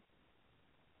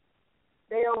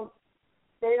they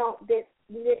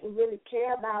didn't really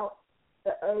care about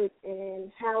the earth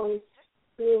and how it's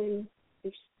being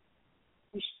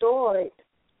destroyed.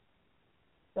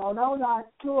 So those are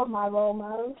two of my role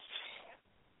models.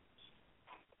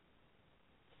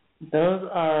 Those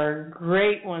are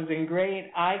great ones and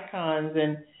great icons,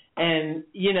 and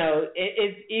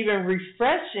it's even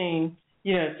refreshing,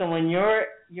 someone your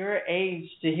age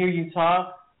to hear you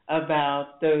talk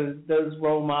about those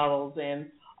role models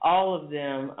and all of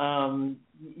them.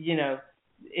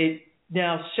 It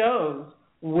now shows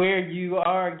where you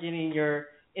are getting your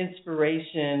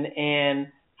inspiration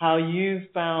and how you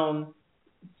found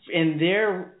in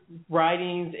their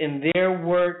writings, in their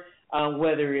work,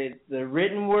 whether it's the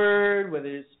written word, whether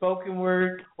it's spoken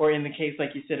word, or in the case,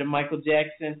 like you said, of Michael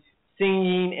Jackson,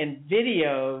 singing and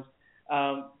videos.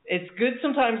 It's good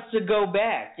sometimes to go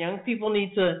back. Young people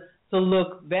need to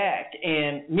look back.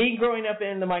 And me growing up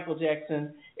in the Michael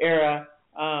Jackson era,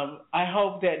 I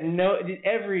hope that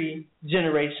every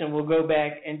generation will go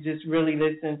back and just really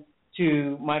listen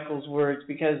to Michael's words,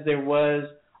 because there was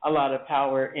a lot of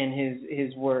power in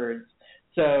his words.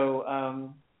 So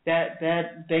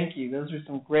thank you. Those are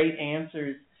some great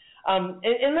answers. And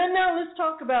then now we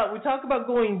talk about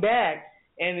going back,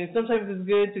 and sometimes it's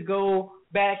good to go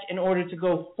back in order to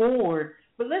go forward.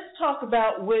 But let's talk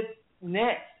about what's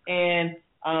next. And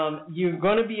you're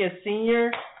going to be a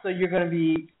senior, so you're going to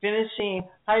be finishing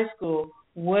high school.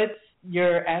 What's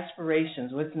your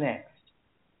aspirations? What's next?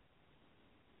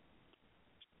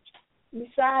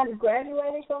 Besides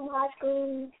graduating from high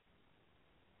school,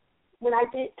 when I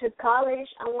get to college,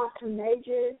 I want to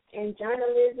major in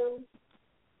journalism,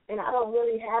 and I don't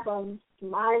really have a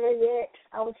minor yet.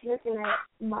 I was looking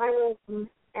at minors in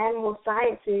animal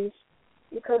sciences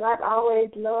because I've always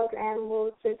loved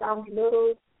animals since I was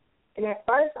little. And at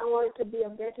first I wanted to be a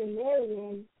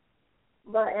veterinarian,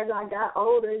 but as I got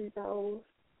older, you know,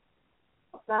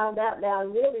 I found out that I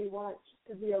really want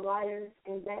to be a writer,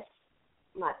 and that's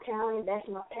my talent, that's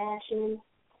my passion.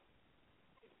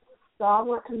 So I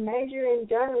want to major in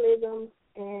journalism,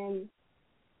 and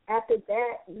after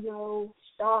that, you know,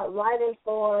 start writing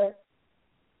for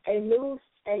an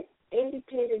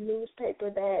independent newspaper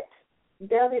that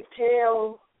doesn't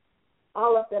tell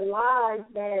all of the lies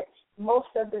that most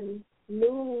of the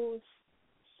news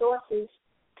sources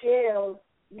tell.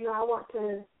 You know, I want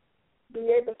to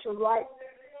be able to write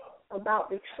about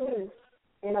the truth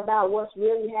and about what's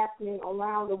really happening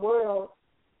around the world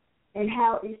and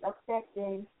how it's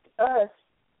affecting us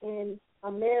in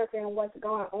America and what's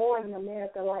going on in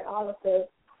America, like all of the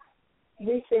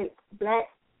recent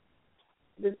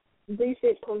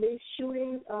police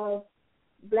shootings of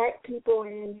black people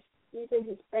and even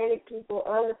Hispanic people,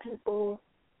 other people,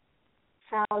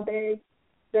 how the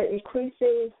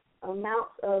increasing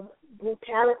amounts of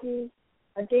brutality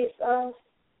against us,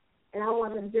 and I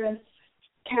want to just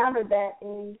counter that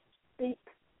and speak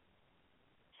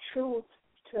truth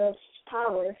to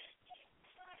power.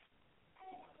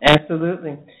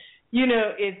 Absolutely. You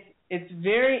know, it's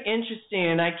very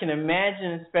interesting, and I can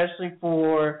imagine, especially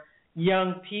for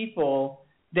young people,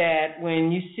 that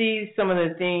when you see some of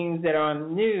the things that are on the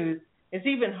news, it's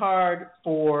even hard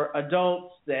for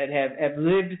adults that have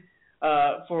lived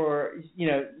for, you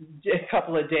know, a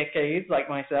couple of decades, like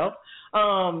myself.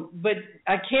 But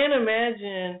I can't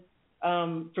imagine,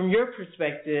 from your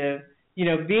perspective, you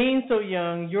know, being so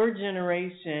young, your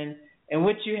generation, and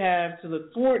what you have to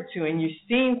look forward to, and you're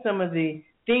seeing some of the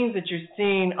things that you're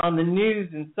seeing on the news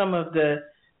and some of the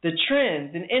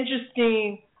trends. And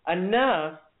interesting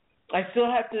enough, I still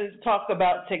have to talk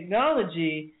about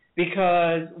technology,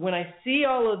 because when I see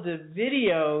all of the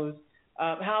videos,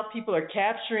 how people are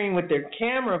capturing with their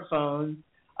camera phones,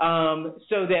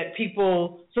 so that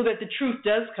the truth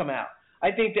does come out.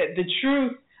 I think that the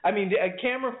truth,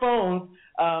 camera phones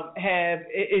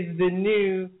is the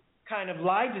new kind of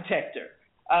lie detector.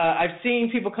 I've seen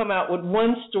people come out with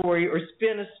one story or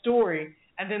spin a story,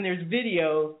 and then there's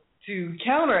video to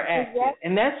counteract it,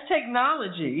 and that's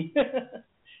technology.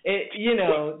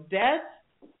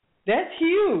 That's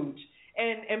huge.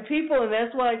 And people, and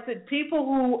that's why I said people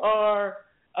who are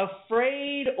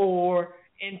afraid or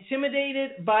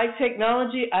intimidated by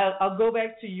technology, I'll go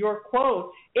back to your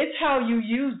quote, it's how you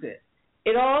use it.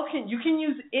 You can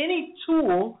use any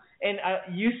tool, and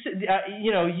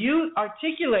you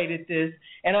articulated this,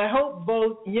 and I hope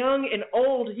both young and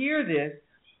old hear this.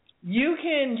 You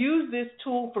can use this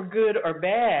tool for good or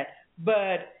bad,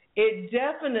 but it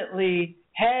definitely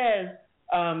has,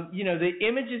 the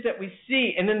images that we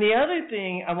see. And then the other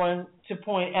thing I want to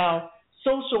point out,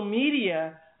 social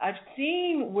media, I've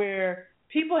seen where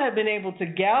people have been able to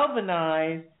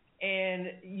galvanize and,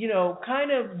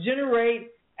 kind of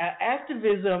generate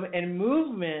activism and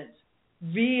movement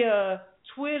via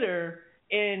Twitter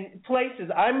in places.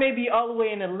 I may be all the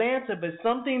way in Atlanta, but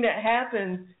something that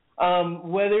happens,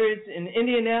 whether it's in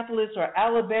Indianapolis or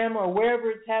Alabama or wherever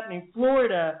it's happening,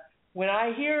 Florida, when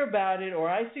I hear about it or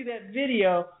I see that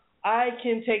video, I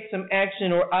can take some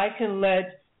action, or I can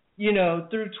let,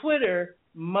 through Twitter,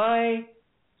 my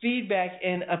feedback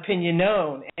and opinion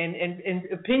known. And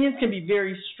opinions can be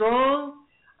very strong,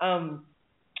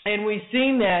 and we've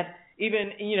seen that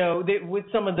even, with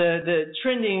some of the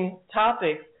trending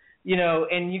topics,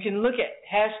 and you can look at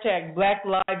hashtag Black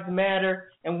Lives Matter,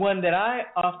 and one that I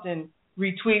often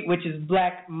retweet, which is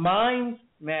Black Minds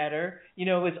Matter.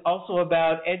 It's also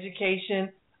about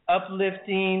education,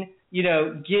 uplifting,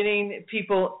 getting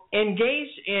people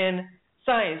engaged in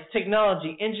science,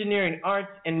 technology, engineering,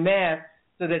 arts, and math,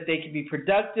 so that they can be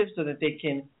productive, so that they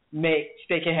can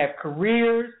have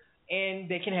careers, and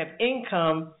they can have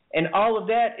income, and all of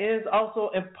that is also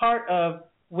a part of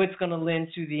what's going to lend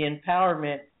to the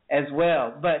empowerment as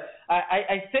well. But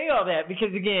I say all that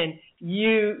because, again,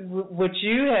 what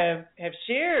you have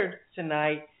shared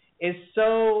tonight is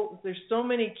there's so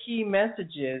many key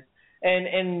messages,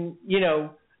 and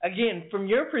again, from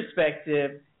your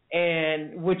perspective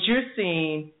and what you're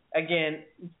seeing, again,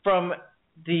 from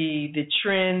the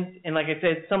trends, and like I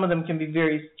said, some of them can be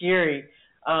very scary.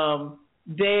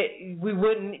 We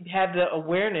wouldn't have the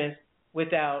awareness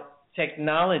without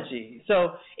technology.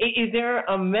 So is there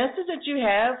a message that you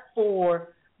have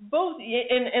for both,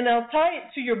 and I'll tie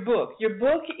it to your book. Your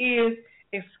book is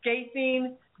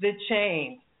Escaping the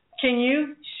Chains. Can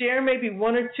you share maybe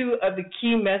one or two of the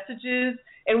key messages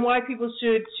and why people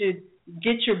should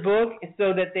get your book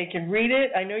so that they can read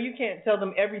it? I know you can't tell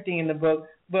them everything in the book,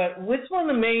 but what's one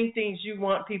of the main things you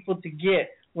want people to get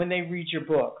when they read your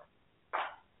book?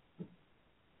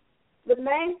 The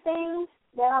main thing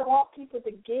that I want people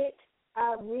to get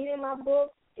out of reading my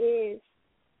book is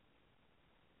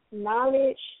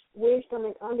knowledge, wisdom,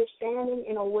 and understanding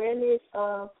and awareness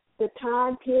of the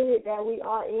time period that we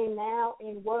are in now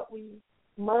and what we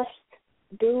must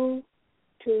do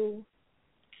to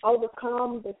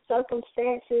overcome the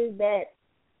circumstances that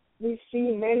we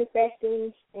see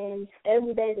manifesting in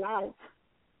everyday life.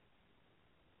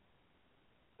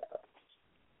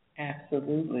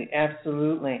 Absolutely,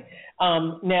 absolutely.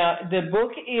 Now, the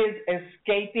book is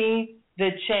Escaping the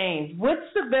Chains.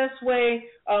 What's the best way?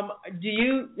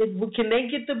 Can they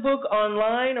get the book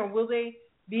online, or will they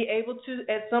be able to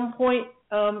at some point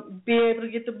be able to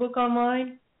get the book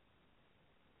online?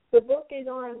 The book is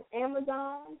on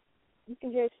Amazon. You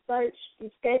can just search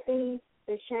Escaping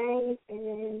the Chains, and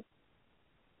then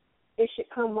it should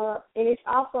come up. And it's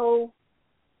also,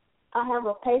 I have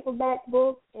a paperback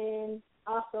book and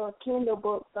also a Kindle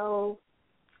book. So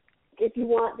if you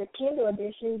want the Kindle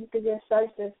edition, you can just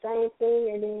search the same thing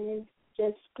and then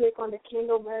just click on the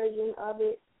Kindle version of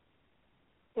it.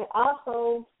 And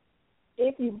also,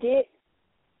 if you get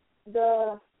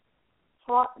the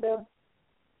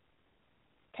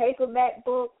paperback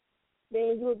book,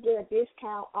 then you'll get a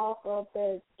discount off of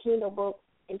the Kindle book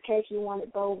in case you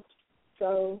wanted both.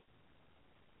 So,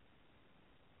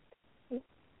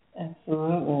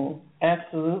 absolutely,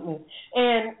 absolutely.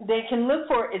 And they can look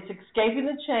for it's Escaping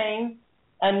the Chains,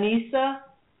 Anisah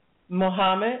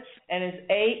Muhammad, and it's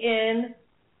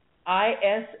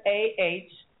ANISAH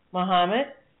Muhammad.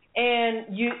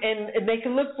 And they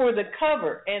can look for the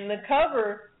cover. And the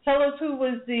cover, tell us who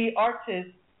was the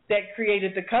artist that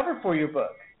created the cover for your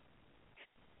book.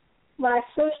 My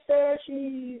sister,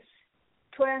 she's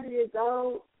 12 years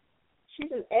old.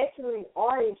 She's an excellent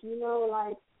artist,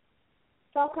 like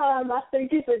sometimes I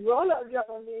think it's a grown-up job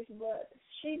on this, but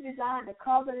she designed the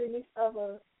cover in this of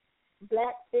a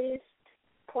black fist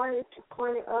pointed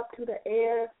up to the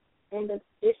air, and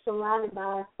it's surrounded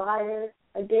by fire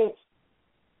against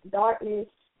darkness.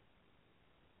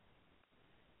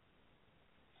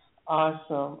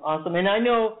 Awesome. And I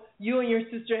know you and your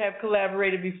sister have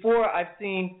collaborated before. I've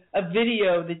seen a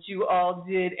video that you all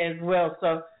did as well.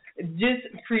 So just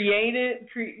a creative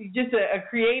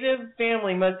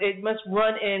family must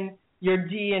run in your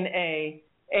DNA.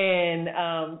 And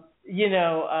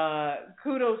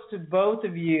kudos to both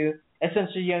of you at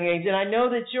such a young age. And I know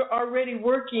that you're already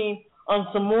working on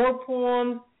some more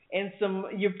poems and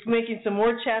you're making some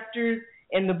more chapters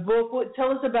in the book.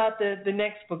 Tell us about the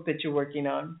next book that you're working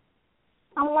on.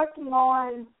 I'm working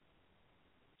on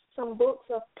some books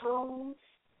of poems,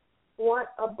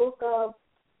 a book of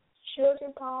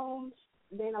children poems,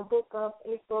 then a book of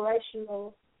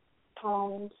inspirational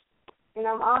poems. And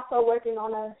I'm also working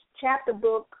on a chapter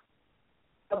book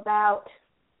about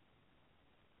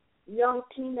young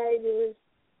teenagers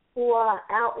who are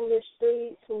out in the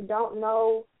streets, who don't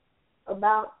know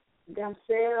about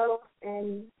themselves,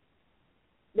 and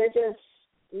they're just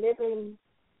living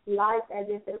life as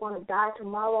if they're going to die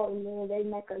tomorrow, and then they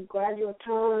make a gradual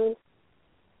turn.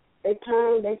 They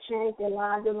change their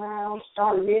lives around,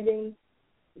 start living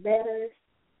better.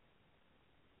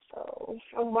 So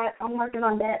I'm working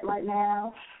on that right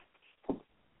now.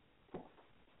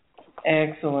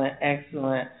 Excellent.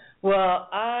 Well,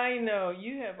 I know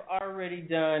you have already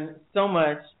done so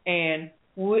much, and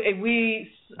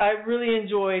I really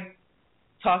enjoyed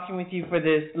talking with you for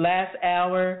this last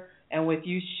hour and with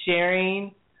you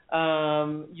sharing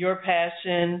your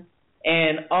passion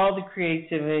and all the creative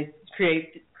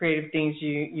things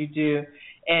you do.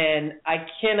 And I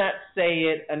cannot say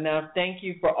it enough. Thank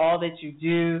you for all that you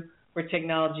do for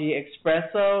Technology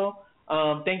Expresso.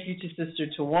 Thank you to Sister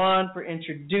Tawan for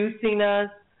introducing us.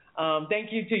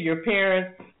 Thank you to your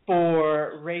parents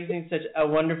for raising such a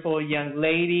wonderful young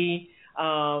lady.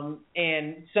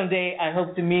 And someday I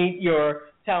hope to meet your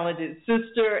talented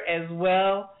sister as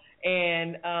well.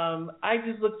 And I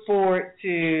just look forward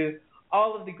to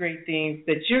all of the great things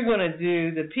that you're going to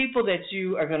do, the people that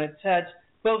you are going to touch,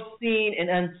 both seen and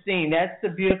unseen. That's the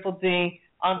beautiful thing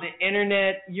on the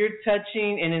Internet. You're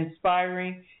touching and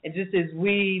inspiring. And just as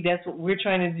that's what we're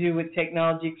trying to do with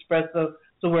Technology Expresso.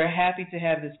 So we're happy to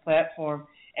have this platform.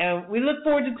 And we look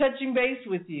forward to touching base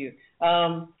with you.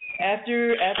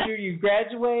 After you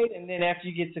graduate and then after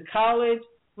you get to college,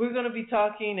 we're going to be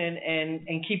talking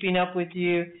and keeping up with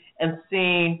you and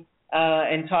seeing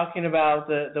and talking about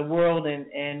the world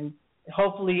and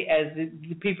hopefully as the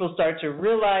people start to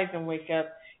realize and wake up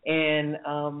and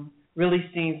really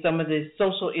seeing some of the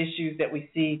social issues that we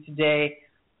see today,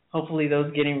 hopefully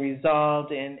those getting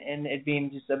resolved and it being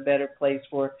just a better place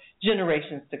for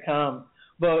generations to come.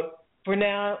 But for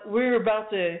now, we're about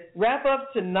to wrap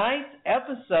up tonight's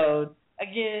episode.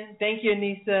 Again, thank you,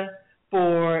 Anisah,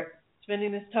 for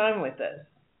spending this time with us.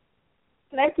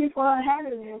 Thank you for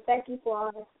having me. Thank you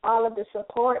for all of the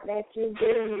support that you've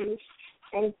given me.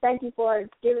 And thank you for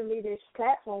giving me this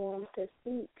platform to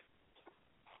speak.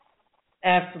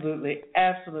 Absolutely,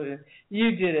 absolutely.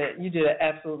 You did an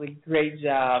absolutely great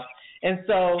job. And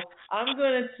so I'm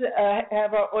going to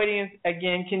have our audience,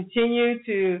 again, continue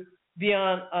to be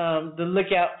on the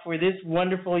lookout for this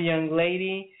wonderful young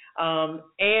lady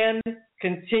and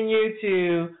continue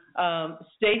to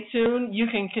stay tuned. You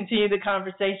can continue the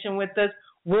conversation with us.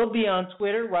 We'll be on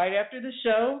Twitter right after the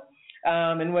show.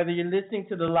 And whether you're listening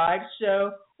to the live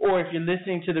show or if you're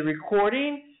listening to the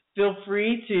recording, feel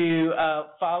free to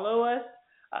follow us.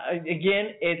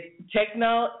 Again, it's Tech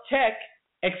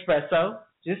Expresso,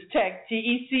 just Tech,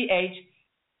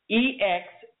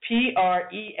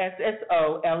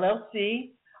 TECHEXPRESSO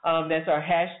LLC. That's our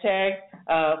hashtag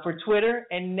for Twitter.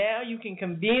 And now you can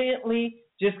conveniently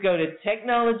just go to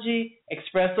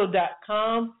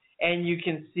technologyexpresso.com and you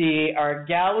can see our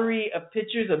gallery of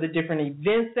pictures of the different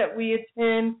events that we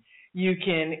attend. You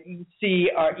can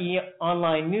see our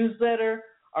online newsletter,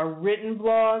 our written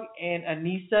blog, and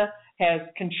Anisah has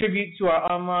contributed to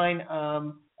our online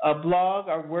blog,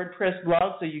 our WordPress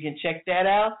blog, so you can check that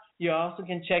out. You also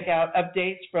can check out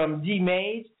updates from D.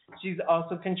 Mays. She's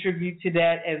also contributed to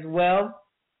that as well.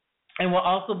 And we'll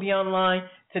also be online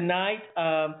tonight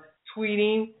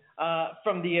tweeting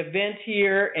from the event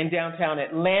here in downtown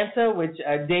Atlanta, which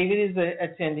David is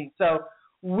attending. So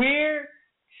we're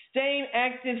staying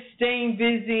active, staying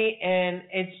busy, and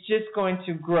it's just going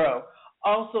to grow.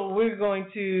 Also, we've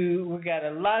got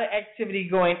a lot of activity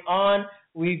going on.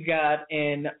 We've got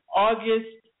in August,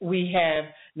 we have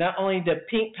not only the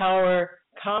Pink Power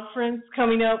Conference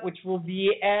coming up, which we'll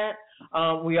be at.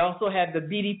 We also have the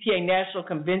BDPA National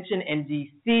Convention in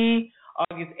D.C.,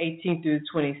 August 18th through the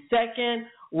 22nd.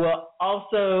 We're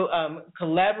also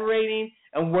collaborating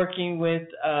and working with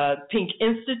Pink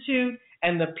Institute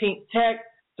and the Pink Tech.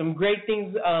 Some great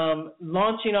things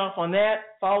launching off on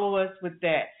that. Follow us with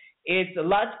that. It's a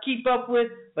lot to keep up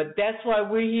with, but that's why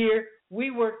we're here.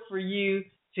 We work for you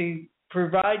to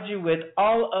provide you with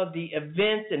all of the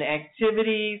events and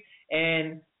activities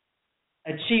and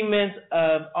achievements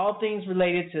of all things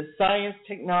related to science,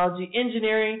 technology,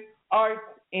 engineering, arts,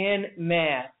 and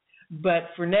math.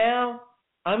 But for now,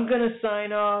 I'm going to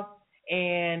sign off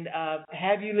and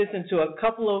have you listen to a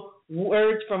couple of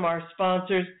words from our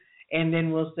sponsors, and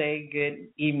then we'll say good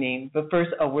evening. But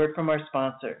first, a word from our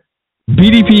sponsor.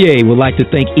 BDPA would like to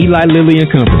thank Eli Lilly and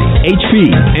Company,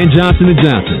 HP, and Johnson &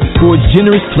 Johnson for its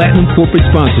generous platinum corporate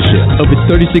sponsorship of its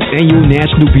 36th annual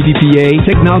National BDPA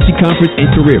Technology Conference and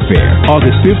Career Fair,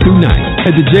 August 5th through 9th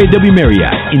at the JW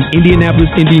Marriott in Indianapolis,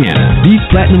 Indiana. These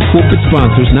platinum corporate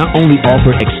sponsors not only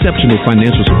offer exceptional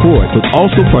financial support, but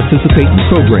also participate in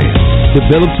programs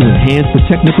developed to enhance the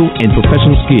technical and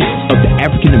professional skills of the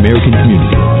African American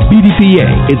community. BDPA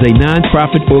is a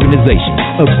non-profit organization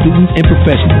of students and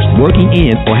professionals working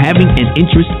in or having an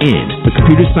interest in the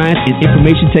computer science and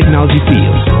information technology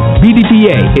fields.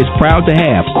 BDPA is proud to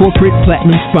have corporate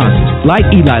platinum sponsors like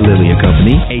Eli Lilly and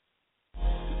Company.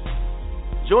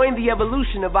 Join the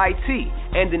evolution of IT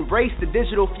and embrace the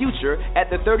digital future at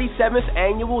the 37th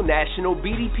Annual National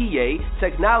BDPA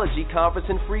Technology Conference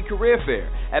and Free Career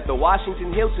Fair at the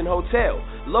Washington Hilton Hotel,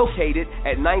 located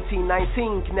at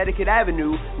 1919 Connecticut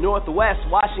Avenue, Northwest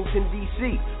Washington,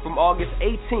 D.C., from August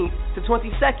 18th to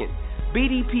 22nd.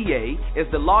 BDPA is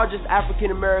the largest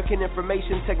African American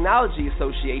Information Technology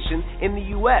Association in the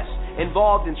U.S.,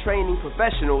 involved in training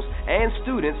professionals and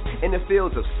students in the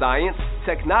fields of science,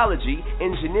 technology,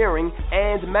 engineering,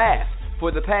 and math.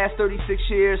 For the past 36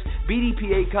 years,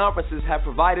 BDPA conferences have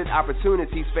provided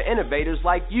opportunities for innovators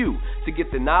like you to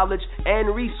get the knowledge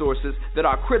and resources that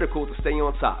are critical to stay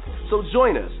on top. So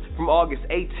join us from August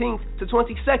 18th to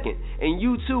 22nd, and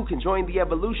you too can join the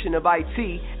evolution of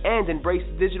IT and embrace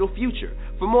the digital future.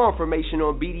 For more information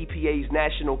on BDPA's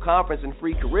National Conference and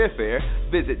Free Career Fair,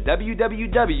 visit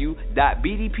www.bdpa.org.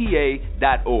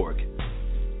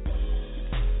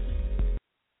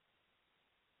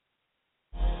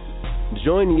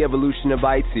 Join the evolution of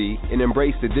IT and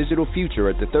embrace the digital future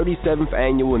at the 37th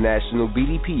Annual National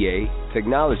BDPA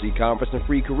Technology Conference and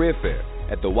Free Career Fair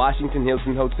at the Washington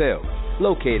Hilton Hotel,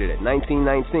 located at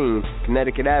 1919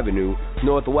 Connecticut Avenue,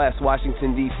 Northwest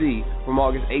Washington, D.C., from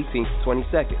August 18th to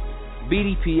 22nd.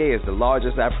 BDPA is the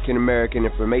largest African American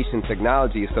Information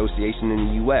Technology Association in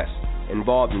the U.S.,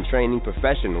 involved in training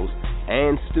professionals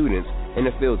and students in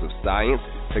the fields of science,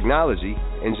 technology,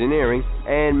 engineering,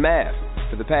 and math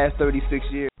for the past 36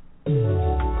 years.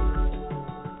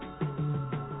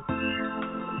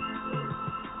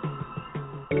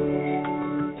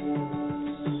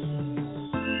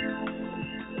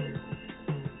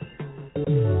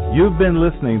 You've been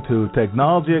listening to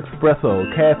Technology Expresso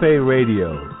Cafe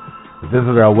Radio.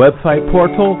 Visit our website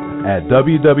portal at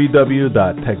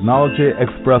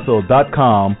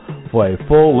www.technologyexpresso.com for a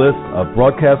full list of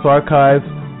broadcast archives,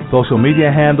 social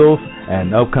media handles,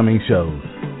 and upcoming shows.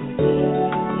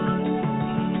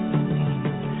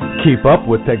 Keep up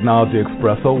with Technology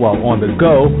Expresso while on the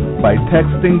go by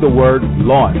texting the word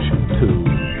LAUNCH to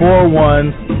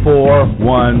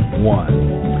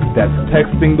 41411. That's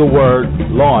texting the word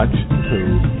LAUNCH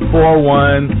to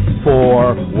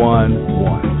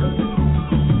 41411.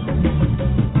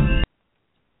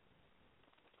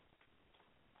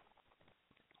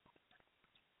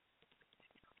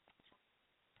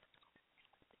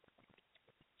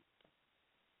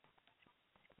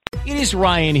 It is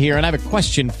Ryan here, and I have a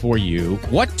question for you.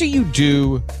 What do you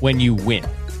do when you win?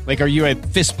 Like, are you a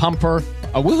fist pumper,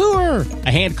 a woohooer, a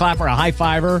hand clapper, a high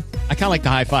fiver? I kind of like the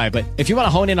high five, but if you want to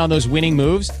hone in on those winning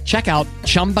moves, check out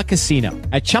Chumba Casino.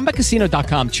 At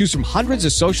ChumbaCasino.com, choose from hundreds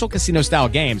of social casino-style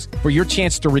games for your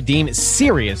chance to redeem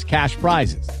serious cash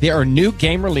prizes. There are new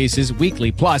game releases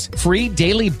weekly, plus free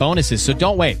daily bonuses, so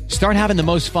don't wait. Start having the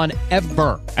most fun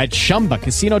ever at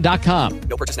ChumbaCasino.com.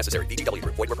 No purchase necessary. VGW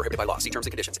Group. Void where prohibited by law. See terms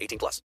and conditions. 18+.